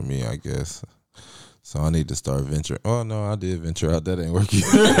small for me, I guess. So I need to start venturing. Oh no, I did venture out. That ain't working.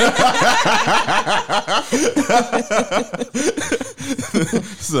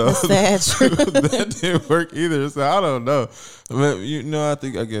 So sad truth. that didn't work either. So I don't know. I mean,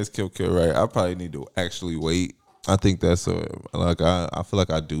 I guess Kill right. I probably need to actually wait. I think that's like I feel like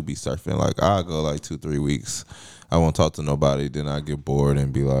I do be surfing. Like I'll go like 2-3 weeks. I won't talk to nobody. Then I get bored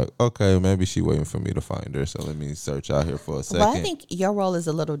and be like, okay, maybe she waiting for me to find her. So let me search out here for a second. Well, I think your role is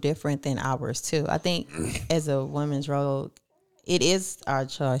a little different than ours too. I think as a woman's role, it is our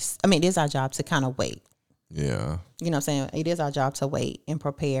choice. I mean, it is our job to kind of wait. Yeah. You know what I'm saying? It is our job to wait and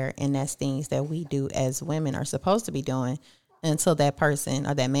prepare. And that's things that we do as women are supposed to be doing until that person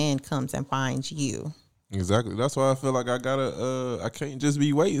or that man comes and finds you. Exactly. That's why I feel like I gotta. I can't just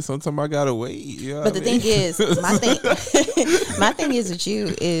be waiting. Sometimes I gotta wait. You know But the what I mean? thing is, my thing is with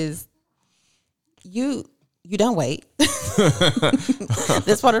you is you don't wait.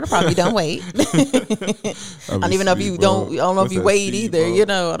 That's part of the problem. You don't wait. I don't even know if you don't. I don't know if you wait either. You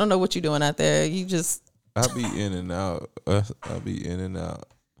know, I don't know what you're doing out there. You just. I be in and out. I be in and out.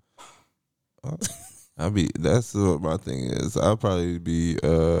 That's what my thing is. I'll probably be.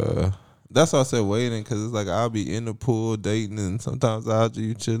 That's why I said waiting, because it's like I'll be in the pool dating, and sometimes I'll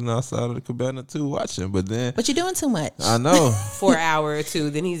be chilling outside of the cabana too, watching. But then But you're doing too much. I know. For an hour or two,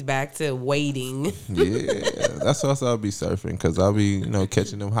 then he's back to waiting. Yeah, that's why I'll be surfing, because I'll be,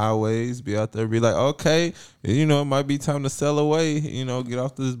 catching them highways, be out there, be like, okay, it might be time to sail away, get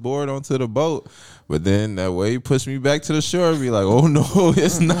off this board onto the boat. But then that wave push me back to the shore, be like, oh no,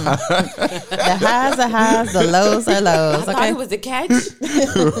 it's not. The highs are highs, the lows are lows. I thought it was a catch.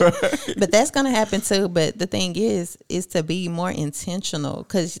 But that's gonna happen too. But the thing is to be more intentional.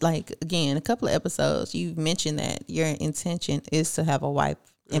 Because, like, again, a couple of episodes, you mentioned that your intention is to have a wife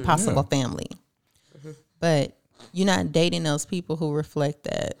and possible family. But you're not dating those people who reflect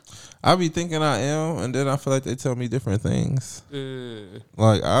that. I be thinking I am, and then I feel like they tell me different things.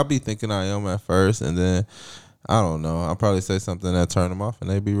 Like, I'll be thinking I am at first, and then I don't know. I'll probably say something that turn them off, and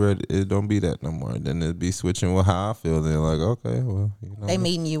they be ready. It don't be that no more. Then it be switching with how I feel. Then like, okay, well, They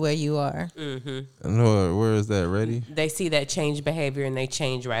meeting you where you are. No, where is that ready? They see that change behavior and they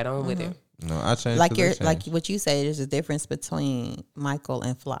change right on with it. No, I changed. Like what you say, there's a difference between Michael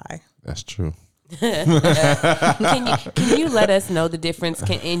and Fly. That's true. Can you let us know the difference?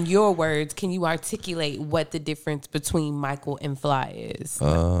 In your words, can you articulate what the difference between Michael and Fly is?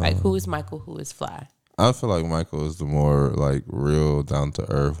 Like, who is Michael? Who is Fly? I feel like Michael is the more like real, down to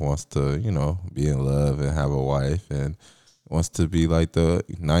earth, wants to, be in love and have a wife, and wants to be like the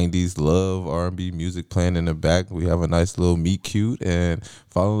 90s love R&B music playing in the back. We have a nice little meet cute and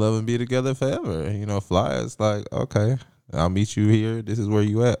fall in love and be together forever. Fly is like, okay, I'll meet you here. This is where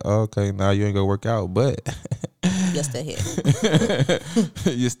you at. Okay, now you ain't gonna work out, but You're still here.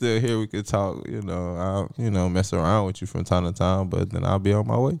 you're still here. We could talk. I'll mess around with you from time to time, but then I'll be on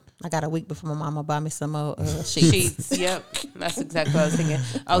my way. I got a week before my mama buy me some more sheets. Sheets. Yep, that's exactly what I was thinking.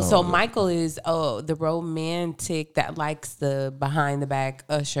 So Michael is the romantic that likes the behind the back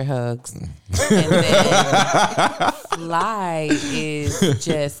Usher hugs, and then Fly is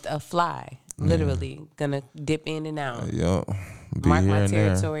just a fly. Literally gonna dip in and out. Yup. Mark my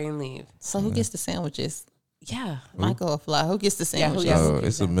territory and leave. So who gets the sandwiches? Yeah. Michael or Fly? Who gets the sandwiches? gets- Oh,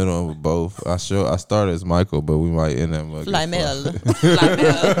 it's a middle of both. I started as Michael, but we might end up with Fly Mel. Like,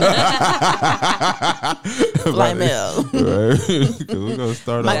 Fly Mel. Right? 'Cause we're gonna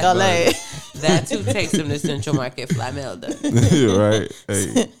start off Michael A. that too takes him to Central Market. Fly Melda. right.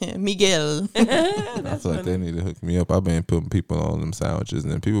 Hey, Miguel. I feel like they need to hook me up. I've been putting people on them sandwiches,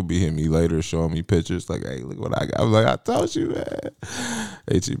 and then people be hitting me later, showing me pictures like, "Hey, look what I got." I'm like, "I told you, man."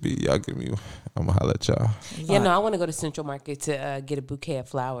 HEB, y'all give me. I'm gonna holler at y'all. Yeah, no, I want to go to Central Market to get a bouquet of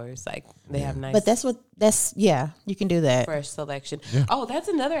flowers. Like they have nice. But you can do that. fresh selection. Oh, that's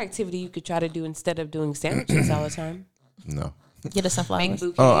another activity you could try to do instead of doing sandwiches all the time. No. Get us some Make flowers.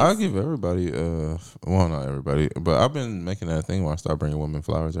 bouquets. Oh, I'll give everybody. Well, not everybody, but I've been making that thing where I start bringing women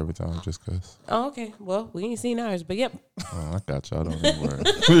flowers every time, just cause. Oh, okay. Well, we ain't seen ours, but yep. Oh, I got y'all. Don't even worry.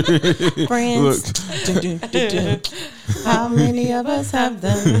 Friends. Dun, dun, dun, dun. How many of us have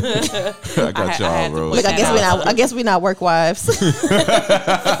them? I got I had y'all, to Rose. Look, I guess we not work wives. For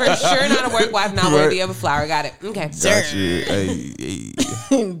sure not a work wife, not worthy of a flower. Got it. Okay. Got you. Hey.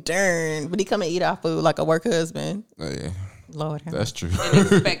 Darn. But he come and eat our food like a work husband. Hey, Lord have that's true. And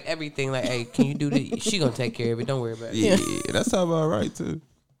expect everything. Like, hey, can you do this? She gonna take care of it. Don't worry about it. Yeah, that's how about right too.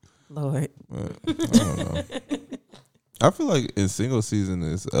 Lord. But I don't know. I feel like in single season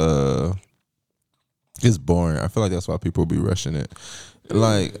is it's boring. I feel like that's why people be rushing it.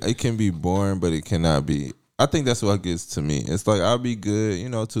 Like it can be boring, but it cannot be. I think that's what gets to me. It's like I'll be good,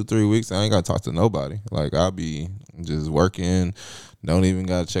 2-3 weeks. I ain't gotta talk to nobody. Like I'll be just working, don't even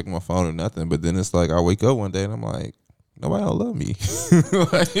gotta check my phone or nothing. But then it's like I wake up one day and I'm like, nobody don't love me.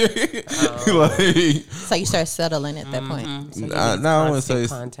 like So you start settling at that point. So you I need wouldn't constant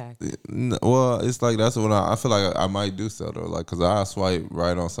say contact. well, it's like that's when I feel like I might do so though. Like, cause I swipe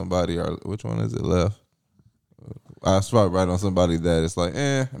right on somebody, or which one is it left? I swipe right on somebody that it's like,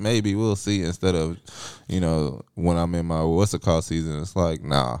 maybe we'll see. Instead of, when I'm in my what's it called season, it's like,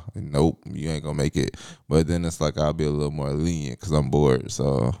 nah, nope, you ain't gonna make it. But then it's like I'll be a little more lenient because I'm bored.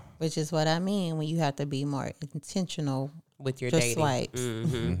 So Which is what I mean when you have to be more intentional. With your Just dating. swipes.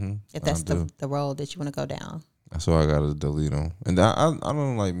 If that's the road that you want to go down. that's why I gotta delete them. And I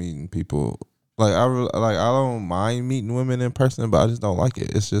don't like meeting people. Like I don't mind meeting women in person, but I just don't like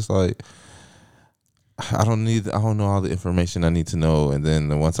it. It's just like. I don't know all the information I need to know, and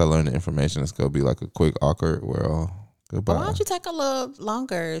then once I learn the information, it's gonna be like a quick awkward. Well, goodbye. But why don't you take a little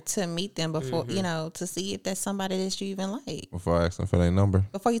longer to meet them before to see if that's somebody that you even like Before I ask them for their number.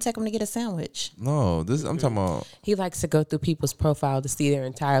 before you take them to get a sandwich? No, I'm talking about. He likes to go through people's profile to see their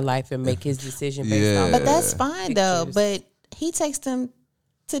entire life and make his decision based on. But that's fine though. Pictures. But he takes them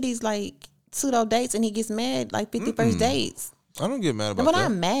to these like pseudo dates and he gets mad like 51st dates. I don't get mad about But that.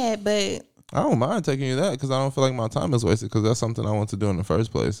 I'm mad, but I don't mind taking you that because I don't feel like my time is wasted because that's something I want to do in the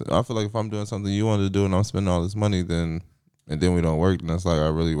first place. I feel like if I'm doing something you wanted to do and I'm spending all this money, and then we don't work, then that's like I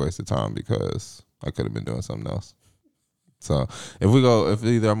really wasted time because I could have been doing something else. So if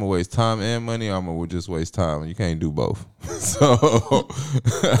either I'm gonna waste time and money, or I'm gonna just waste time. You can't do both. So no,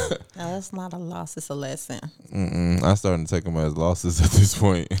 that's not a loss. It's a lesson. I started to take them as losses at this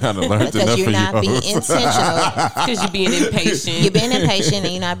point. I done learned Because enough you're for not being you. intentional. Because you're being impatient. You're being impatient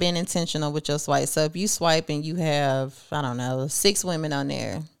and you're not being intentional with your swipe. So if you swipe and you have, I don't know, 6 women on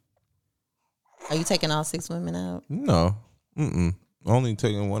there, are you taking all 6 women out? No, only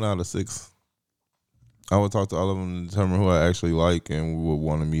taking 1 out of 6. I would talk to all of them to determine who I actually like and would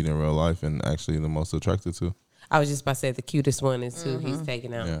want to meet in real life and actually the most attracted to. I was just about to say the cutest one is who he's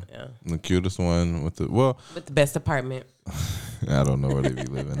taking out. Yeah. The cutest one with the With the best apartment. I don't know where they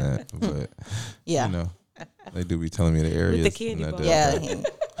be living at, but Yeah. they do be telling me the areas. With the candy and I bar. do. Yeah.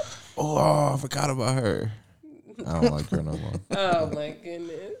 Oh, I forgot about her. I don't like her no more. Oh my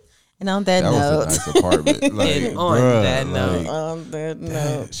goodness. And on that, That note, was a nice apartment. Like, And on bruh, that note. like, on that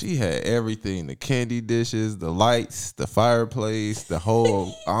note, she had everything: the candy dishes, the lights, the fireplace, the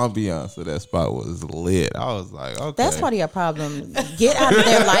whole ambiance of that spot was lit. I was like, okay, that's part of your problem. Get out of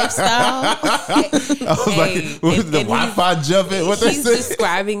their lifestyle. I was like, what, the Wi-Fi jumping? What they He's say?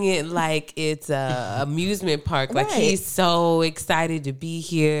 describing it like it's a amusement park. Like Right. he's so excited to be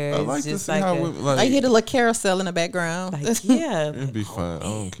here. I It's like to just see like how a- women, I hear the little carousel in the background. like yeah. it'd be fun. I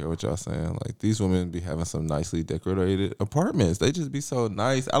don't care what y'all saying. Like these women be having some nicely decorated apartments. They just be so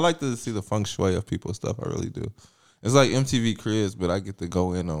nice. I like to see the feng shui of people's stuff. I really do. It's like MTV Cribs, but I get to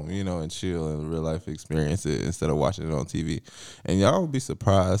go in on, and chill and real life experience it instead of watching it on TV. And y'all would be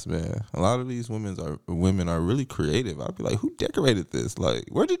surprised, man. A lot of these women are really creative. I'd be like, who decorated this? Like,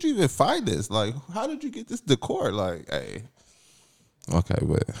 where did you even find this? Like, how did you get this decor? Like, hey. Okay,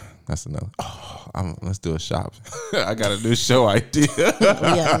 but that's enough. Oh, let's do a shop. I got a new show idea. We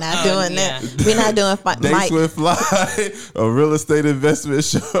are not doing that. We're not doing Dates Mike. with Fly, a real estate investment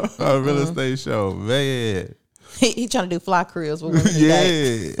show, a real estate show, man. He trying to do fly cribs with women.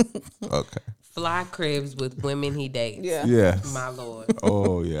 Today. Yeah. Okay. Fly cribs with women he dates. Yeah. Yes. My lord.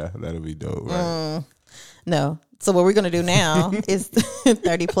 Oh yeah, that'll be dope. Right? No. So what we're gonna do now is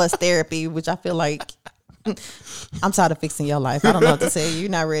 30 plus therapy, which I feel like I'm tired of fixing your life. I don't know what to say.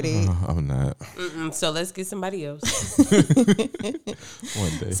 You're not ready. I'm not. So let's get somebody else. One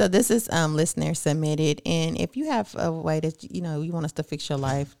day. So this is listener submitted, and if you have a way that you want us to fix your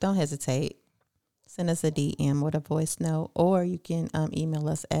life, don't hesitate. Send us a DM with a voice note, or you can email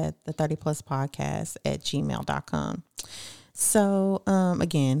us at the 30pluspodcast@gmail.com. So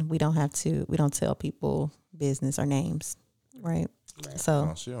again, we don't tell people business or names, right? So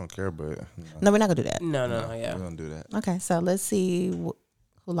Oh, she don't care, but no, we're not gonna do that. No, we're gonna do that. Okay, so let's see who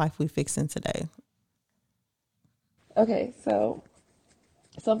life we fixing today. Okay, so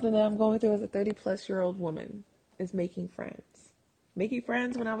something that I'm going through as a 30-plus-year-old woman is making friends. Making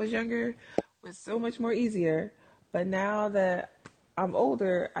friends when I was younger was so much more easier, but now that I'm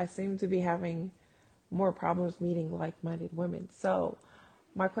older, I seem to be having more problems meeting like-minded women. So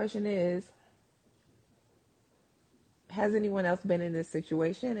my question is, has anyone else been in this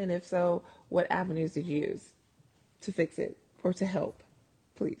situation? And if so, what avenues did you use to fix it or to help?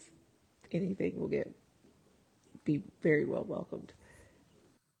 Please, anything will be very well welcomed.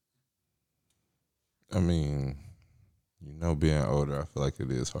 I mean, being older, I feel like it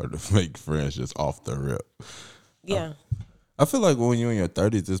is hard to make friends just off the rip. Yeah. I feel like when you're in your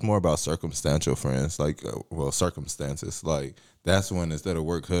 30s, it's more about circumstantial friends, like, circumstances. Like, that's when instead of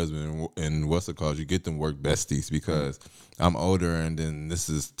work husband and what's it called, you get them work besties because I'm older and then this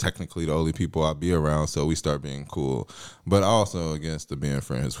is technically the only people I'll be around, so we start being cool. But also against being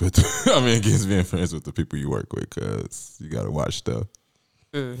friends with the people you work with because you got to watch stuff.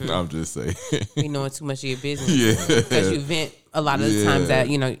 Mm-hmm. I'm just saying. We knowing too much of your business. Yeah. Because you vent a lot of the times that,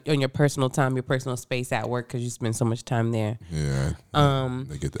 on your personal time, your personal space at work because you spend so much time there. Yeah.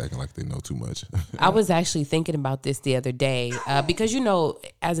 They get to acting like they know too much. I was actually thinking about this the other day because,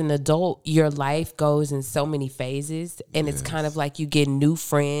 as an adult, your life goes in so many phases. And it's kind of like you get new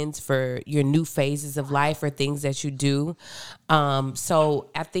friends for your new phases of life or things that you do. So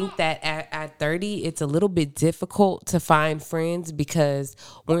I think that at 30, it's a little bit difficult to find friends because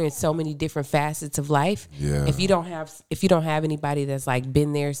we're in so many different facets of life. Yeah. If you don't have anybody that's like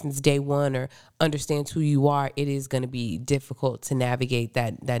been there since day one or understands who you are, it is going to be difficult to navigate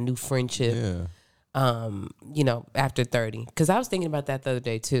that new friendship. Yeah. After 30. Because I was thinking about that the other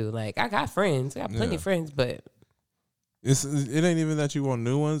day too. Like I got friends, I got plenty of friends, but it ain't even that you want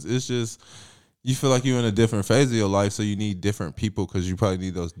new ones. It's just you feel like you're in a different phase of your life, so you need different people because you probably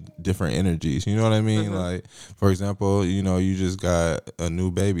need those different energies. You know what I mean? Mm-hmm. Like, for example, you just got a new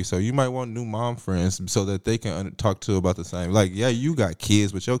baby, so you might want new mom friends so that they can talk to about the same. Like, yeah, you got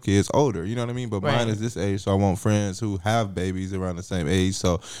kids, but your kid's older. You know what I mean? But mine is this age, so I want friends who have babies around the same age.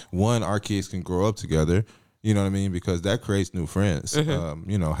 So, our kids can grow up together. You know what I mean? Because that creates new friends.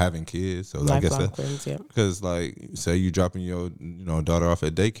 Mm-hmm. Having kids. So lifelong I guess friends, yeah. Because say you dropping your daughter off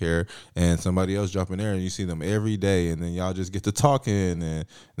at daycare and somebody else dropping there and you see them every day and then y'all just get to talking and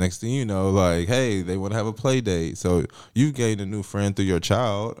next thing you know, like, hey, they want to have a play date. So you gained a new friend through your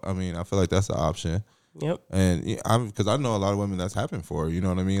child. I mean, I feel like that's an option. Yep. And because I know a lot of women that's happened for, you know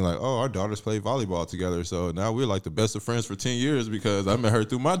what I mean? Like, oh, our daughters play volleyball together. So now we're like the best of friends for 10 years because I met her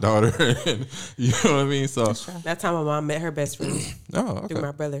through my daughter. And, you know what I mean? So that's how my mom met her best friend. Okay. Through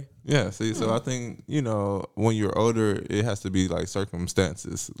my brother. Yeah. See, so I think, when you're older, it has to be like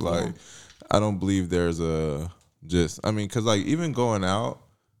circumstances. Like, I don't believe there's because like even going out,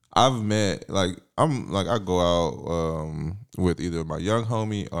 I've met, I go out with either my young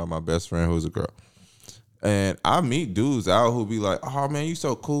homie or my best friend who's a girl. And I meet dudes out who be like, oh, man, you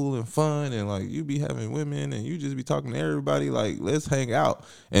so cool and fun. And, like, you be having women and you just be talking to everybody. Like, let's hang out.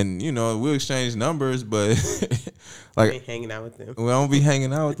 And, we'll exchange numbers. But, like, ain't hanging out with them. We don't be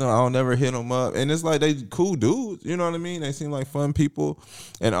hanging out with them. I don't never hit them up. And it's like they cool dudes. You know what I mean? They seem like fun people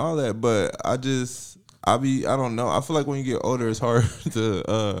and all that. But I don't know. I feel like when you get older, it's hard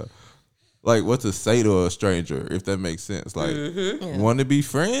to what to say to a stranger, if that makes sense. Like, want to be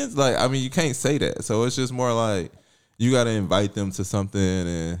friends? Like, I mean, you can't say that. So it's just more like you got to invite them to something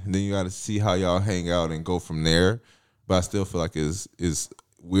and then you got to see how y'all hang out and go from there. But I still feel like it's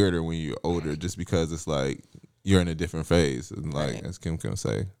weirder when you're older just because it's like you're in a different phase. And like, as Kim can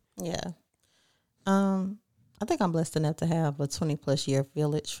say. Yeah. I think I'm blessed enough to have a 20-plus year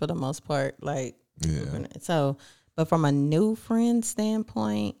village for the most part. Like, so, but from a new friend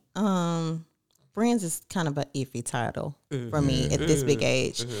standpoint, friends is kind of an iffy title for me at this big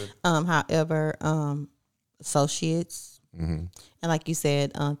age. However, associates, and like you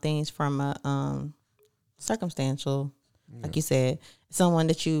said, things from a circumstantial, like you said, someone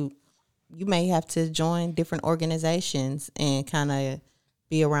that you may have to join different organizations and kind of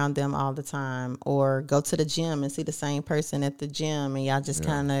be around them all the time, or go to the gym and see the same person at the gym, and y'all just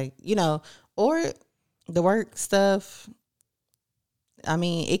kind of, or the work stuff. I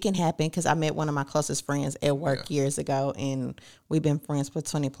mean, it can happen because I met one of my closest friends at work years ago, and we've been friends for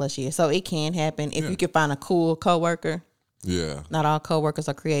 20-plus years. So it can happen if you can find a cool coworker. Yeah. Not all coworkers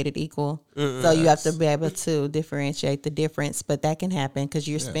are created equal. So you have to be able to differentiate the difference, but that can happen because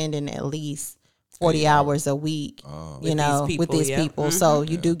you're spending at least 40 hours a week, you know, these with people, these yeah. people. So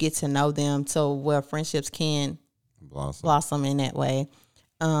you do get to know them. So where friendships can blossom in that way.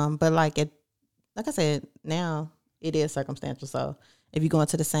 But like I said, now it is circumstantial. So if you go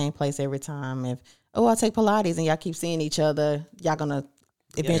into the same place every time, I take Pilates and y'all keep seeing each other, y'all gonna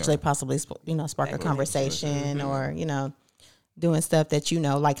eventually possibly, spark a conversation or, doing stuff that,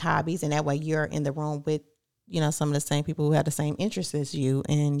 like hobbies. And that way you're in the room with, some of the same people who have the same interests as you,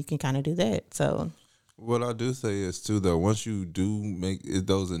 and you can kind of do that. So what I do say is too, though, once you do make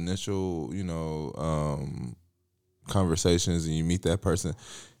those initial, conversations and you meet that person,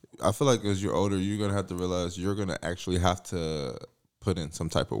 I feel like as you're older, you're going to have to realize you're going to actually have to put in some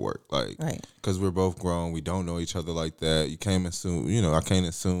type of work, like, because we're both grown, we don't know each other like that. You can't assume, I can't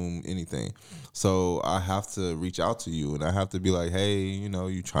assume anything. So I have to reach out to you, and I have to be like, hey,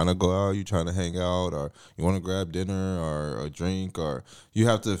 you trying to go out, you trying to hang out, or you want to grab dinner or a drink, or you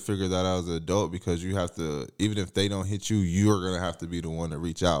have to figure that out as an adult, because you have to, even if they don't hit you, you're going to have to be the one to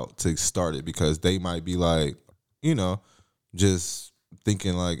reach out to start it, because they might be like, just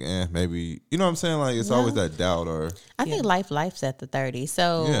thinking like, maybe, you know what I'm saying? Like, it's always that doubt. Or I think life's at the 30.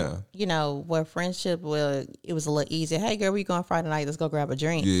 So, where friendship, it was a little easier. Hey, girl, we going Friday night? Let's go grab a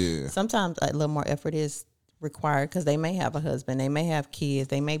drink. Yeah. Sometimes a little more effort is required because they may have a husband, they may have kids,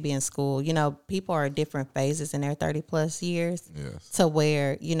 they may be in school. People are at different phases in their 30 plus years. Yes. To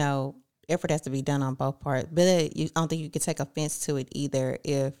where, effort has to be done on both parts. But I don't think you could take offense to it either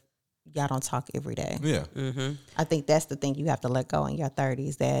if y'all don't talk every day. Yeah. Mm-hmm. I think that's the thing you have to let go in your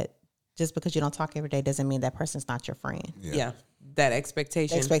 30s, that just because you don't talk every day doesn't mean that person's not your friend. Yeah. That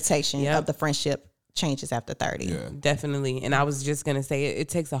expectation. Of the friendship changes after 30. Yeah. Definitely. And I was just going to say, it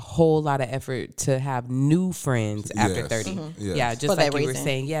takes a whole lot of effort to have new friends after 30. Mm-hmm. Yes. Yeah, just For like that you were reason.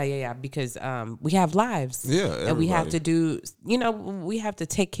 saying. Yeah. Because we have lives. Yeah, and we have everybody. to do, we have to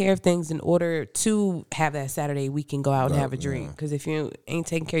take care of things in order to have that Saturday we can go out and have a drink. Because if you ain't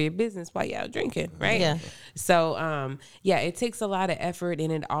taking care of your business, why you out drinking, right? Yeah. So, it takes a lot of effort,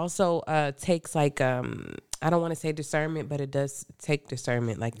 and it also takes like, I don't want to say discernment, but it does take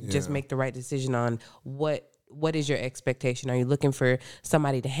discernment. Like, just make the right decision on what is your expectation. Are you looking for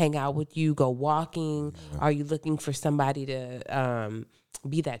somebody to hang out with you, go walking? Are you looking for somebody to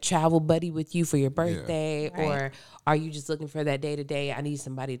be that travel buddy with you for your birthday? Or are you just looking for that day-to-day, I need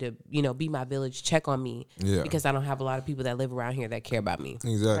somebody to, be my village, check on me? Because I don't have a lot of people that live around here that care about me.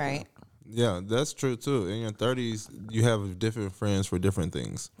 Exactly. Right. Yeah, that's true too. In your 30s, you have different friends for different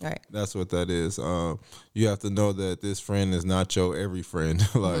things. Right. That's what that is. You have to know that this friend is not your every friend.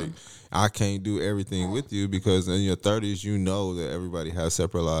 Like, I can't do everything with you, because in your 30s, you know that everybody has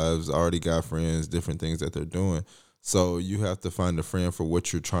separate lives, already got friends, different things that they're doing. So you have to find a friend for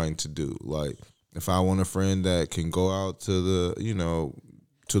what you're trying to do. Like, if I want a friend that can go out to the,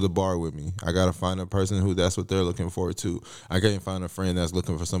 to the bar with me, I gotta find a person who that's what they're looking for too. I can't find a friend that's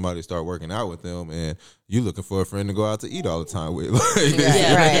looking for somebody to start working out with them, and you looking for a friend to go out to eat all the time with. Like,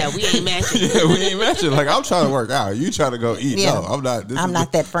 Yeah, we ain't matching. we ain't matching. Like, I'm trying to work out, you trying to go eat. Yeah. No, I'm not. I'm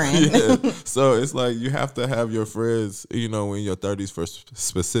not that friend. Yeah. So it's like you have to have your friends, in your 30s for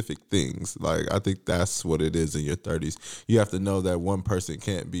specific things. Like, I think that's what it is in your 30s. You have to know that one person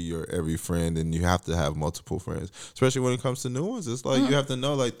can't be your every friend, and you have to have multiple friends, especially when it comes to new ones. It's like you have to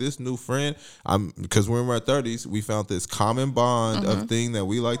know, like, this new friend, because we're in our 30s, we found this common bond of thing that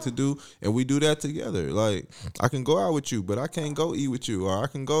we like to do, and we do that together. Like, I can go out with you, but I can't go eat with you, or I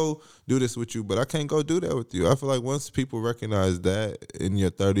can go do this with you, but I can't go do that with you. I feel like once people recognize that in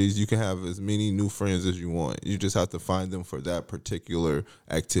your 30s, you can have as many new friends as you want. You just have to find them for that particular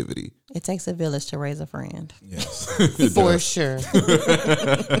activity. It takes a village to raise a friend. Yes. For sure.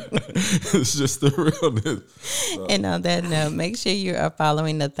 It's just the realness. And on that note, make sure you are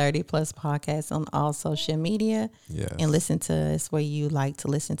following the 30 Plus podcast on all social media. Yes. And listen to us where you like to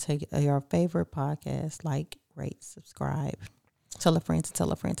listen to your favorite podcast. Like, rate, subscribe. Tell a friend to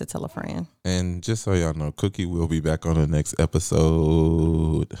tell a friend to tell a friend. And just so y'all know, Cookie will be back on the next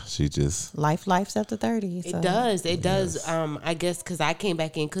episode. She just... Life's after 30. So. It does. I guess because I came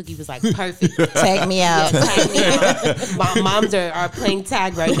back in, Cookie was like, perfect. Tag me out. Tag me out. Moms are playing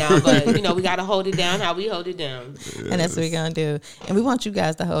tag right now, but, we got to hold it down how we hold it down. And that's what we're going to do. And we want you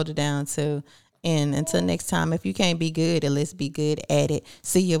guys to hold it down too. And until next time, if you can't be good, at least be good at it.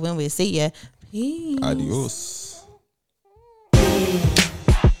 See you when we see you. Peace. Adios.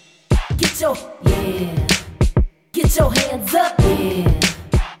 Get your hands up, to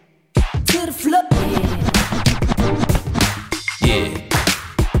the floor, Yeah.